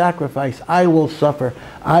will sacrifice. I will suffer.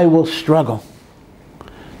 I will struggle.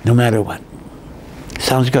 No matter what.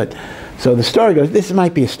 Sounds good. So the story goes, this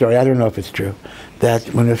might be a story, I don't know if it's true, that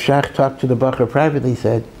when Rav Shach talked to the bacher privately, he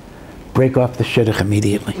said, break off the shidduch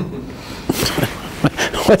immediately.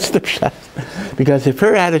 What's the pshat? Because if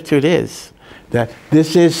her attitude is that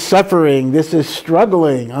this is suffering, this is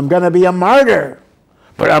struggling, I'm going to be a martyr,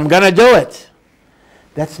 but I'm going to do it,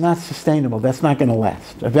 that's not sustainable. That's not going to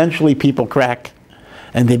last. Eventually people crack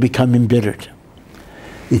and they become embittered.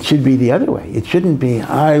 It should be the other way. It shouldn't be,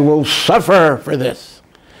 I will suffer for this.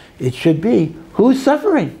 It should be, who's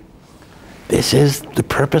suffering? This is the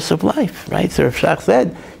purpose of life, right? So Rav Shach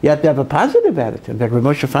said, you have to have a positive attitude. In fact, Rav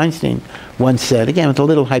Moshe Feinstein once said, again with a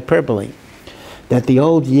little hyperbole, that the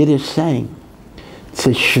old Yiddish saying, it's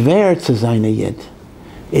schwer zu sein a Yid.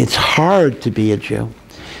 It's hard to be a Jew.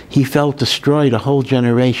 He felt destroyed a whole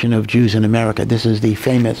generation of Jews in America. This is the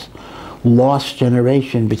famous lost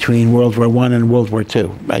generation between World War I and World War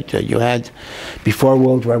II, right? You had, before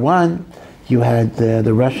World War I, you had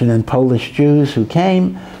the Russian and Polish Jews who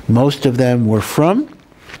came. Most of them were from,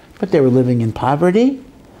 but they were living in poverty,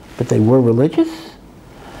 but they were religious.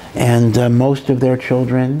 And most of their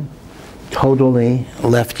children totally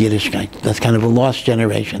left Yiddishkeit. That's kind of a lost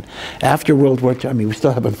generation. After World War II, I mean, we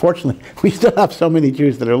still have, unfortunately, we still have so many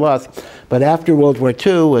Jews that are lost. But after World War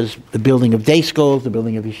II was the building of day schools, the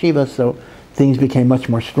building of yeshivas, so things became much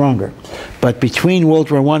more stronger. But between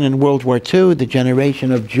World War I and World War II, the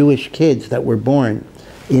generation of Jewish kids that were born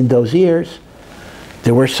in those years,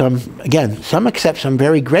 there were some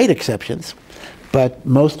very great exceptions, but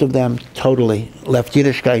most of them totally left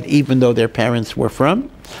Yiddishkeit, even though their parents were from.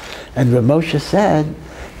 And Rav Moshe said,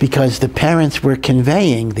 because the parents were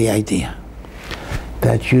conveying the idea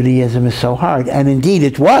that Judaism is so hard. And indeed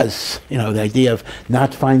it was, the idea of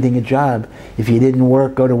not finding a job. If you didn't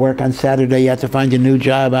go to work on Saturday, you had to find a new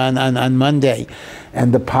job on Monday.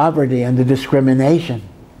 And the poverty and the discrimination.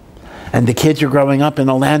 And the kids are growing up in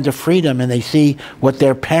a land of freedom and they see what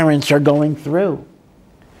their parents are going through.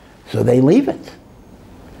 So they leave it.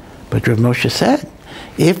 But Rav Moshe said,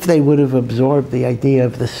 if they would have absorbed the idea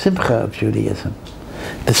of the Simcha of Judaism,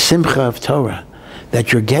 the Simcha of Torah,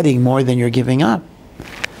 that you're getting more than you're giving up,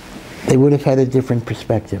 they would have had a different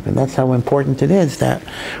perspective. And that's how important it is that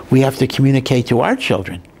we have to communicate to our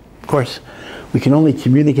children. Of course, we can only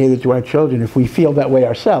communicate it to our children if we feel that way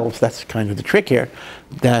ourselves. That's kind of the trick here,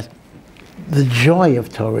 that the joy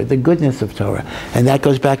of Torah, the goodness of Torah. And that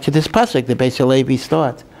goes back to this pasuk, the Beis Halevi's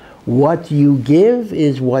thought. What you give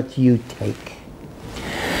is what you take.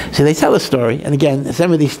 So they tell a story, and again,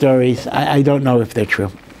 some of these stories, I don't know if they're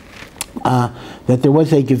true. That there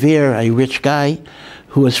was a gevir, a rich guy,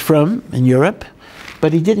 who was in Europe,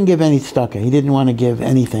 but he didn't give any tzedakah. He didn't want to give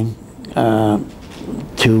anything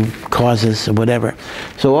to causes or whatever.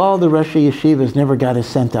 So all the Rosh Yeshivas never got a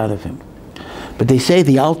cent out of him. But they say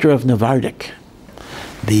the altar of Navardik,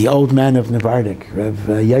 the old man of Navardik,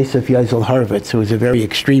 Rav Yosef Yozel Horowitz, who was a very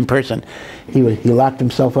extreme person, he locked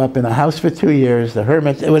himself up in a house for 2 years, the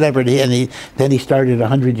hermit, whatever, then he started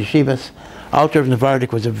 100 yeshivas. Altar of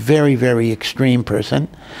Navardik was a very, very extreme person,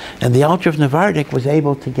 and the altar of Navardik was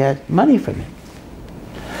able to get money from him.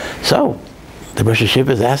 So the Rosh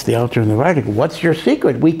Yeshivas asked the altar of Navardik, what's your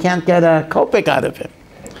secret? We can't get a kopek out of him.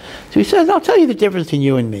 So he says, I'll tell you the difference between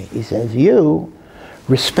you and me. He says, you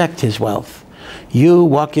respect his wealth. You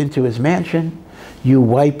walk into his mansion, you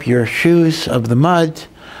wipe your shoes of the mud,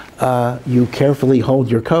 you carefully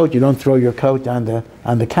hold your coat, you don't throw your coat on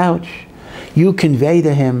the couch. You convey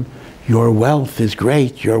to him, your wealth is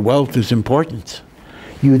great, your wealth is important.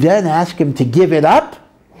 You then ask him to give it up.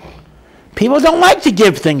 People don't like to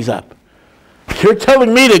give things up. You're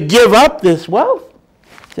telling me to give up this wealth?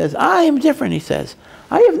 He says, I am different, he says.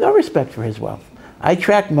 I have no respect for his wealth. I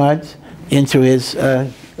track muds into his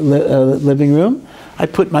living room. I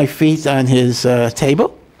put my feet on his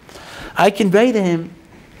table. I convey to him,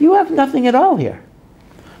 you have nothing at all here.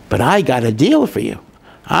 But I got a deal for you.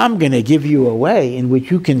 I'm going to give you a way in which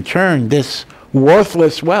you can turn this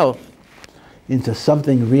worthless wealth into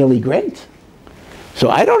something really great. So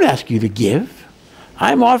I don't ask you to give.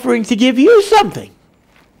 I'm offering to give you something.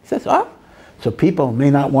 He says, so people may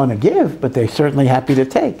not want to give, but they're certainly happy to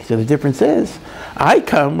take. So the difference is, I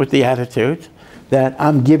come with the attitude that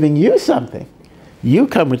I'm giving you something. You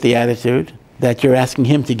come with the attitude that you're asking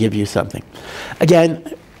him to give you something.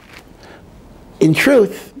 Again, in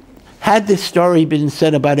truth, had this story been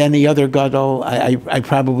said about any other gadol, I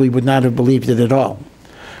probably would not have believed it at all.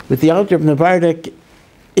 With the altar of Navardik,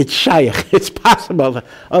 it's shaykh, it's possible.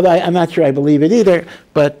 Although I'm not sure I believe it either,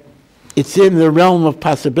 but it's in the realm of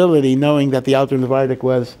possibility, knowing that the altar of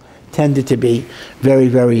Navardik tended to be very,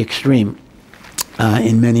 very extreme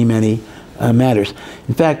in many, many matters.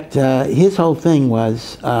 In fact, his whole thing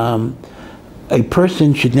was a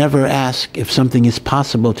person should never ask if something is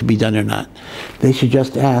possible to be done or not. They should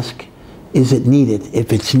just ask, is it needed?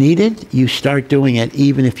 If it's needed, you start doing it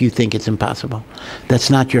even if you think it's impossible. That's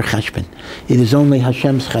not your cheshbon. It is only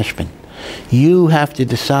Hashem's cheshbon. You have to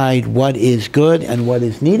decide what is good and what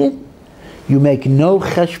is needed. You make no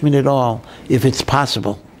cheshbon at all if it's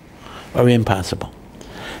possible or impossible.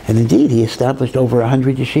 And indeed, he established over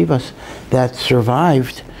 100 yeshivas that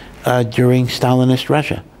survived during Stalinist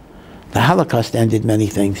Russia. The Holocaust ended many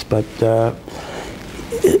things, but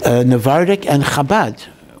Navardik and Chabad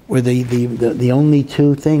were the only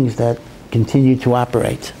two things that continued to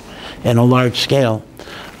operate on a large scale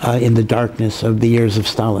in the darkness of the years of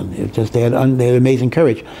Stalin. They had amazing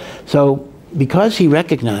courage. So because he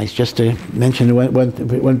recognized, just to mention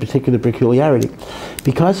one particular peculiarity,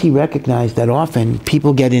 because he recognized that often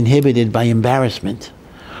people get inhibited by embarrassment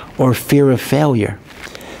or fear of failure,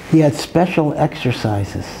 he had special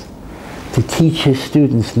exercises to teach his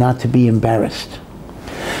students not to be embarrassed.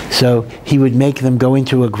 So he would make them go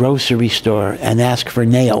into a grocery store and ask for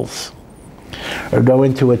nails, or go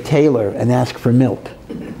into a tailor and ask for milk.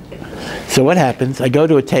 So what happens? I go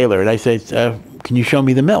to a tailor and I say, can you show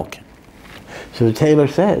me the milk? So the tailor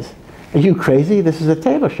says, are you crazy? This is a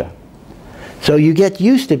tailor shop. So you get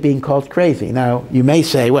used to being called crazy. Now, you may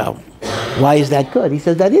say, well, why is that good? He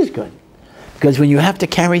says that is good. Because when you have to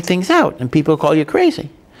carry things out and people call you crazy,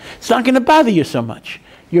 it's not going to bother you so much.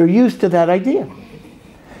 You're used to that idea.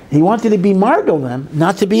 He wanted to be margal them,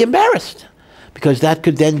 not to be embarrassed, because that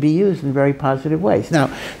could then be used in very positive ways.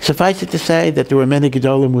 Now, suffice it to say that there were many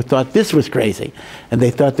Gedolim who thought this was crazy, and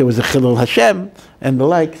they thought there was a Chilul Hashem and the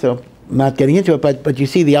like, so I'm not getting into it, but you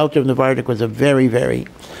see the Alter of Novardik was a very, very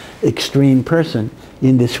extreme person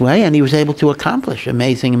in this way, and he was able to accomplish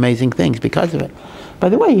amazing, amazing things because of it. By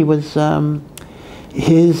the way, he was,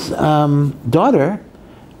 his daughter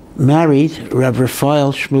married Rav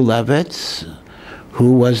Refua Shmulevitz,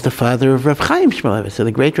 who was the father of Rav Chaim Shmulevitz. So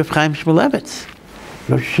the great Rav Chaim Shmulevitz,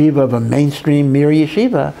 Rosh Yeshiva of a mainstream Mir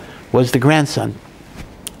Yeshiva, was the grandson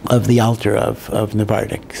of the Alter of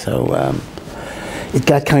Novardik. So it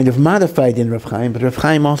got kind of modified in Rav Chaim, but Rav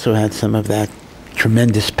Chaim also had some of that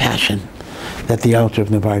tremendous passion that the Alter of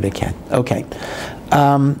Novardik had. Okay.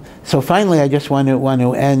 So finally, I just want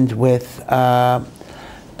to end with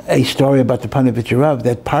a story about the Panovich Rav,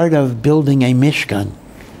 that part of building a Mishkan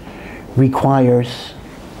requires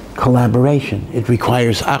collaboration. It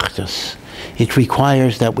requires achdus. It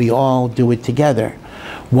requires that we all do it together.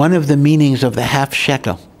 One of the meanings of the half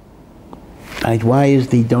shekel, right? Why is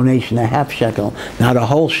the donation a half shekel, not a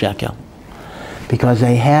whole shekel? Because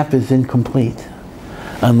a half is incomplete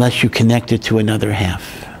unless you connect it to another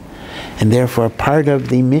half. And therefore, part of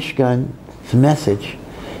the Mishkan's message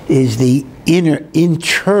is the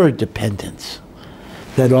interdependence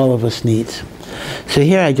that all of us need. So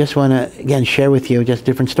here I just want to, again, share with you just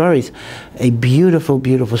different stories. A beautiful,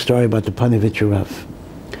 beautiful story about the Panovich Rav.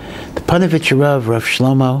 The Panovich Rav, Rav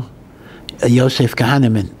Shlomo Yosef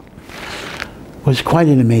Kahaneman, was quite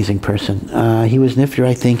an amazing person. He was nifter,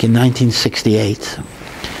 I think, in 1968.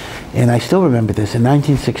 And I still remember this. In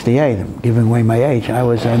 1968, I'm giving away my age, I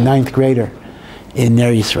was a 9th grader in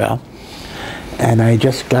Ner Yisrael. And I had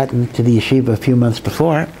just gotten to the yeshiva a few months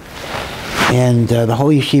before. And the whole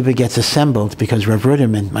yeshiva gets assembled because Rav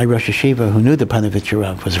Ruderman, my Rosh Yeshiva, who knew the Panovich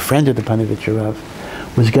Rav, was a friend of the Panovich Rav,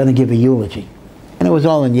 was going to give a eulogy. And it was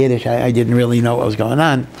all in Yiddish. I didn't really know what was going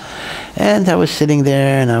on. And I was sitting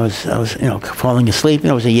there, and I was falling asleep.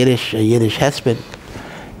 It was a Yiddish hesped.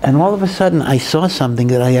 And all of a sudden, I saw something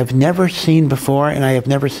that I have never seen before, and I have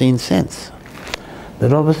never seen since.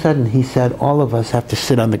 That all of a sudden, he said, all of us have to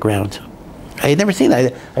sit on the ground. I had never seen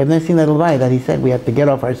that. I have never seen that Levai, that he said we have to get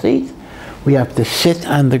off our seats. We have to sit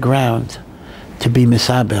on the ground to be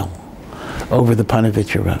misabel over the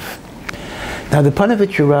Panovich Rav. Now, the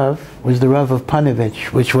Panovich Rav was the Rav of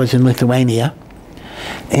Panovich, which was in Lithuania.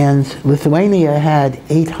 And Lithuania had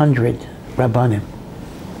 800 Rabbanim,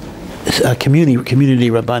 community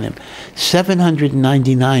Rabbanim.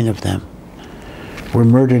 799 of them were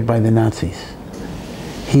murdered by the Nazis.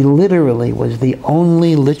 He literally was the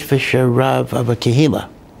only Litvisher Rav of a Kehila.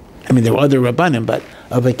 I mean, there were other Rabbanim, but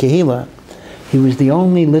of a Kehila, he was the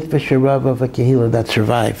only Litvisher Rav of a Kehila that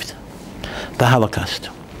survived the Holocaust.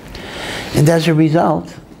 And as a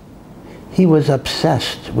result, he was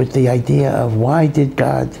obsessed with the idea of, why did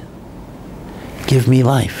God give me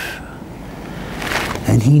life?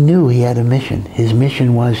 And he knew he had a mission. His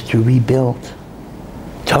mission was to rebuild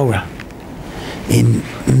Torah in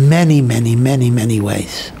many, many, many, many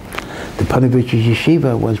ways. The Panovich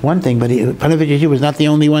Yeshiva was one thing, but Panovich Yeshiva was not the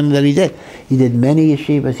only one that he did. He did many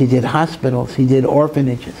yeshivas, he did hospitals, he did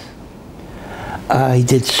orphanages, he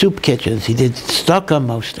did soup kitchens, he did Stokka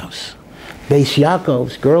Mostos, Beis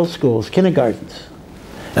Yaakov's, girls' schools, kindergartens,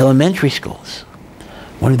 elementary schools.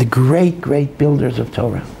 One of the great, great builders of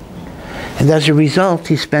Torah. And as a result,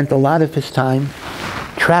 he spent a lot of his time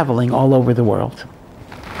traveling all over the world.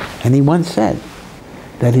 And he once said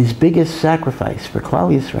that his biggest sacrifice for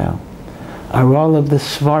Klal Yisrael are all of the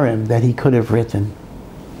svarim that he could have written.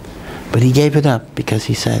 But he gave it up because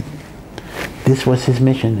he said this was his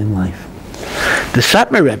mission in life. The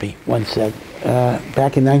Satmar Rebbe once said,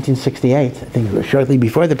 back in 1968, I think shortly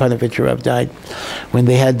before the Panovich Rav died, when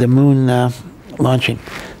they had the moon launching,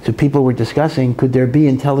 so people were discussing, could there be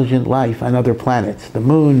intelligent life on other planets, the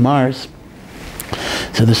moon, Mars?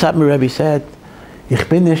 So the Satmar Rebbe said, Ich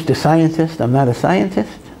bin nicht a scientist, I'm not a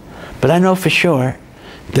scientist, but I know for sure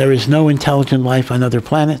there is no intelligent life on other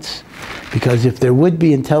planets, because if there would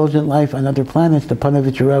be intelligent life on other planets, the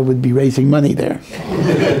Panovich Rav would be raising money there.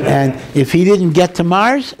 And if he didn't get to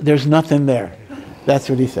Mars, there's nothing there. That's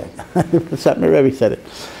what he said. Satmar Rebbe said it.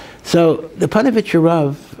 So the Panovich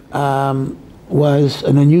Rav was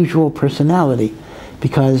an unusual personality,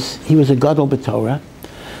 because he was a gadol b'Torah,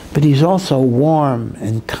 but he's also warm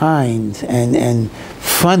and kind and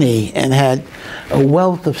funny and had a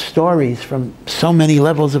wealth of stories from so many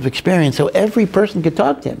levels of experience. So every person could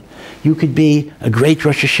talk to him. You could be a great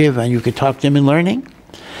Rosh Hashiva and you could talk to him in learning.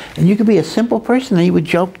 And you could be a simple person and he would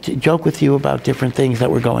joke with you about different things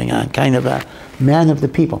that were going on, kind of a man of the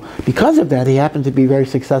people. Because of that, he happened to be very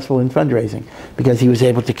successful in fundraising because he was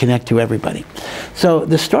able to connect to everybody. So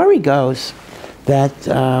the story goes that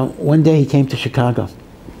one day he came to Chicago.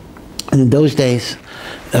 And in those days,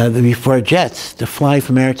 before jets, to fly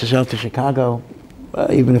from Eretz Yisrael to Chicago,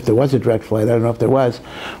 even if there was a direct flight, I don't know if there was,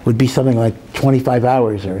 would be something like 25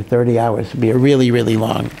 hours or 30 hours. It would be a really, really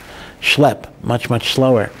long schlep, much, much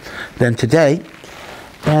slower than today.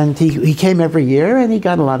 And he came every year and he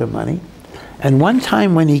got a lot of money. And one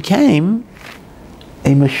time when he came, a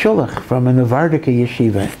meshulach from a Novardika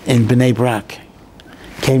yeshiva in Bnei Brak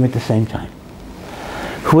came at the same time,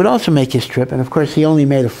 who would also make his trip. And of course, he only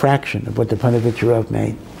made a fraction of what the Panovich Rav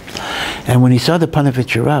made. And when he saw the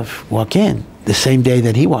Panovich Rav walk in, the same day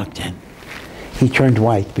that he walked in, he turned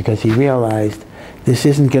white because he realized this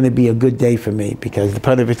isn't going to be a good day for me because the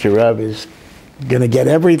Panovich Rav is going to get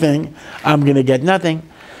everything, I'm going to get nothing.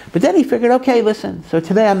 But then he figured, okay, listen, so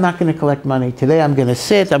today I'm not going to collect money. Today I'm going to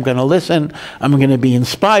sit, I'm going to listen, I'm going to be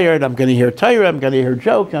inspired, I'm going to hear Torah, I'm going to hear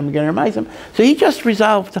jokes, I'm going to hear Maisim. So he just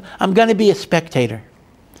resolved, I'm going to be a spectator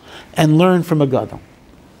and learn from a gadol.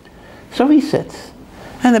 So he sits.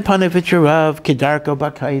 And the Panovich Rav, Kedarko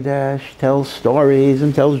B'Kodesh, tells stories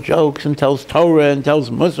and tells jokes and tells Torah and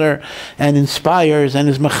tells Musar and inspires and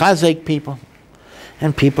is mechazek people.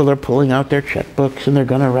 And people are pulling out their checkbooks and they're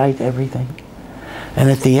going to write everything.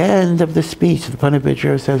 And at the end of the speech, the Panovich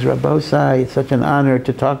Rav says, Rabbosai, it's such an honor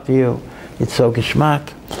to talk to you. It's so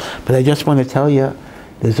geschmack. But I just want to tell you,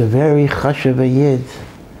 there's a very chashuv yid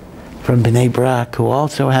from Bnei Brak who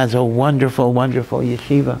also has a wonderful, wonderful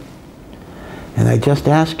yeshiva. And I just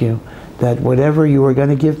ask you that whatever you are going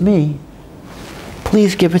to give me,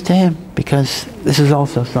 please give it to him, because this is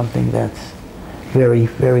also something that's very,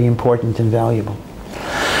 very important and valuable.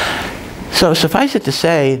 So suffice it to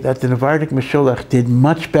say that the Novardik Meshulach did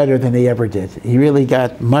much better than he ever did. He really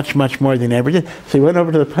got much, much more than he ever did. So he went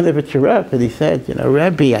over to the Panovich Rav and he said, you know,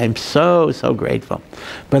 Rebbe, I'm so, so grateful.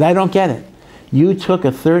 But I don't get it. You took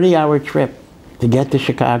a 30-hour trip to get to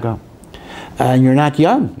Chicago. And you're not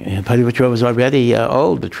young. Panovich Rav was already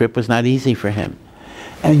old. The trip was not easy for him.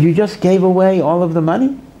 And you just gave away all of the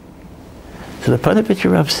money? So the Panovich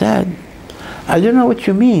Rav said, I don't know what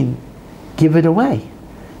you mean, give it away.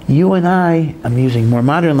 You and I'm using more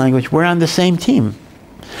modern language, we're on the same team.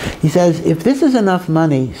 He says, if this is enough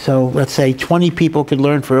money, so let's say 20 people could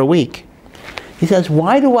learn for a week. He says,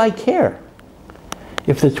 why do I care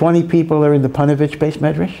if the 20 people are in the Panovich Beis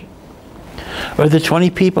Medrash? Or the 20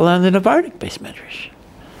 people on the Novardik Beis Medrash?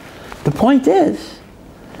 The point is,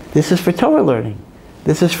 this is for Torah learning.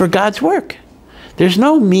 This is for God's work. There's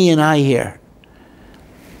no me and I here.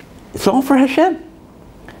 It's all for Hashem.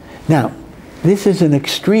 Now, this is an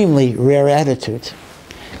extremely rare attitude,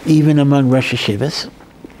 even among Rosh Hashivas,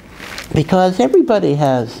 because everybody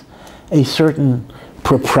has a certain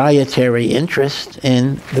proprietary interest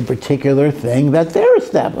in the particular thing that they're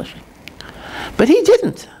establishing. But he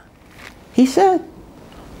didn't. He said,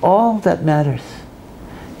 all that matters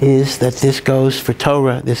is that this goes for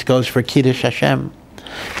Torah, this goes for Kiddush Hashem,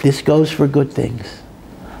 this goes for good things.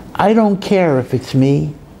 I don't care if it's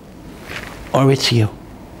me or it's you.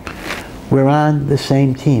 We're on the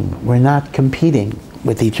same team. We're not competing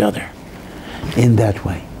with each other in that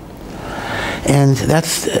way. And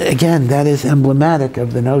that's, again, that is emblematic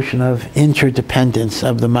of the notion of interdependence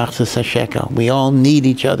of the Machzas HaShekel. We all need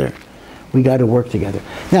each other. We got to work together.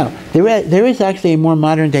 Now, there is actually a more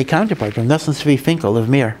modern day counterpart from Nosson Tzvi Finkel of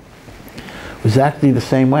Mir. It was exactly the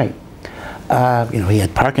same way. You know, he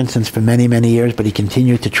had Parkinson's for many, many years, but he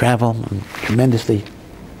continued to travel, and tremendously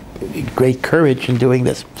great courage in doing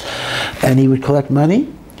this. And he would collect money,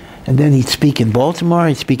 and then he'd speak in Baltimore,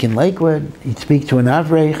 he'd speak in Lakewood, he'd speak to an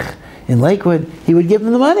Avrech in Lakewood, he would give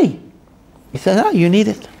him the money. He said, oh, you need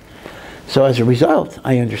it. So as a result,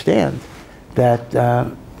 I understand that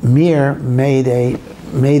Mir made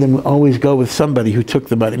him always go with somebody who took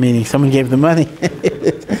the money, meaning someone gave the money.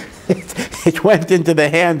 It went into the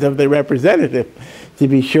hands of the representative to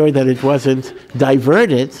be sure that it wasn't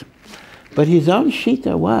diverted. But his own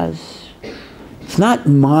shita was, it's not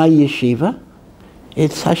my yeshiva,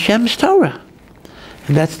 it's Hashem's Torah.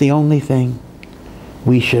 And that's the only thing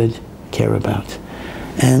we should care about.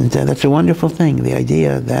 And that's a wonderful thing, the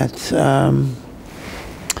idea that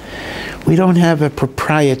we don't have a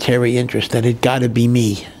proprietary interest that it got to be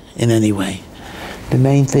me in any way. The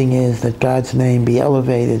main thing is that God's name be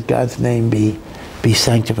elevated, God's name be be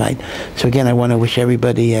sanctified. So again, I want to wish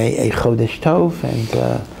everybody a Chodesh Tov, and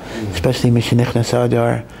especially Mishenichnas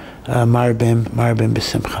Adar, Marbim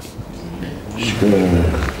B'Simcha.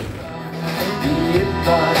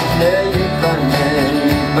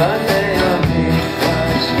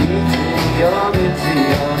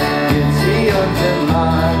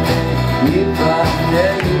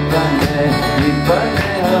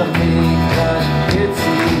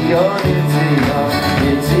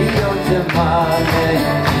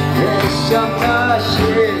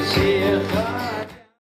 Neshamot